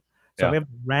repetition. So if I have a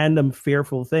random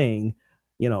fearful thing,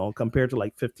 compared to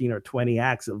like 15 or 20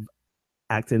 acts of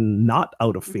acting not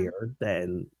out of fear,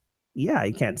 then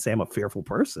I can't say I'm a fearful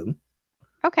person.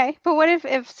 Okay, but what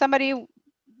if somebody,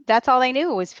 that's all they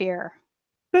knew was fear,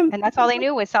 and that's all they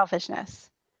knew was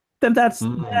selfishness? Then that's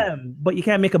them. But you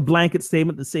can't make a blanket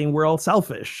statement to saying we're all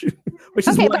selfish, which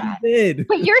is what you did.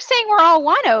 But you're saying we're all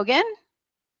one, Ogun,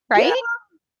 right?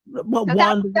 Well, So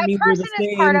one doesn't that mean we're the person is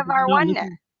same. part of our oneness.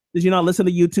 Did you not listen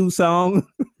to U2 song?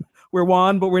 We're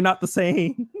one, but we're not the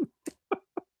same.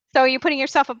 So you're putting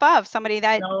yourself above somebody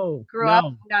that grew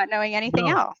up not knowing anything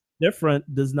else. Different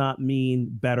does not mean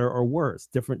better or worse.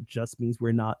 Different just means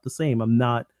we're not the same. I'm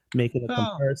not making a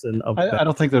comparison of. I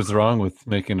don't think there's wrong with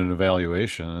making an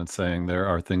evaluation and saying there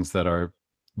are things that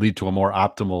lead to a more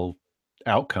optimal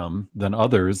outcome than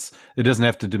others. It doesn't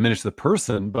have to diminish the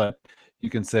person, but you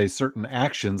can say certain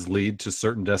actions lead to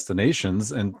certain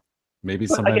destinations, and maybe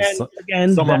sometimes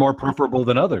some are more preferable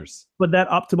than others. But that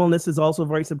optimalness is also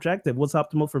very subjective. What's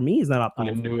optimal for me is not optimal.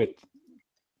 I knew it.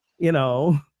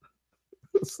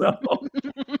 So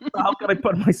how can I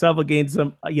put myself against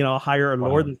some, higher or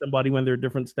lower than somebody when there are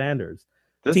different standards?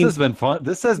 This has been fun.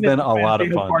 This has been a lot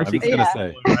of fun. I was going to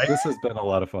say, this has been a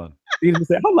lot of fun.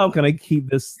 How long can I keep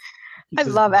this? I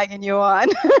love egging you on.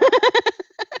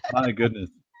 My goodness.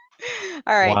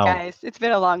 All right, guys. It's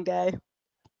been a long day.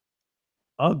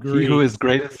 Agreed.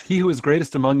 He who is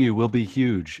greatest among you will be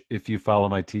huge if you follow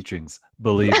my teachings.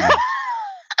 Believe me.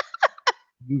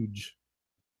 Huge.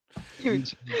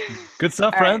 Good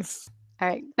stuff, friends. All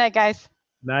right. Night, guys.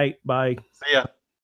 Night. Bye. See ya.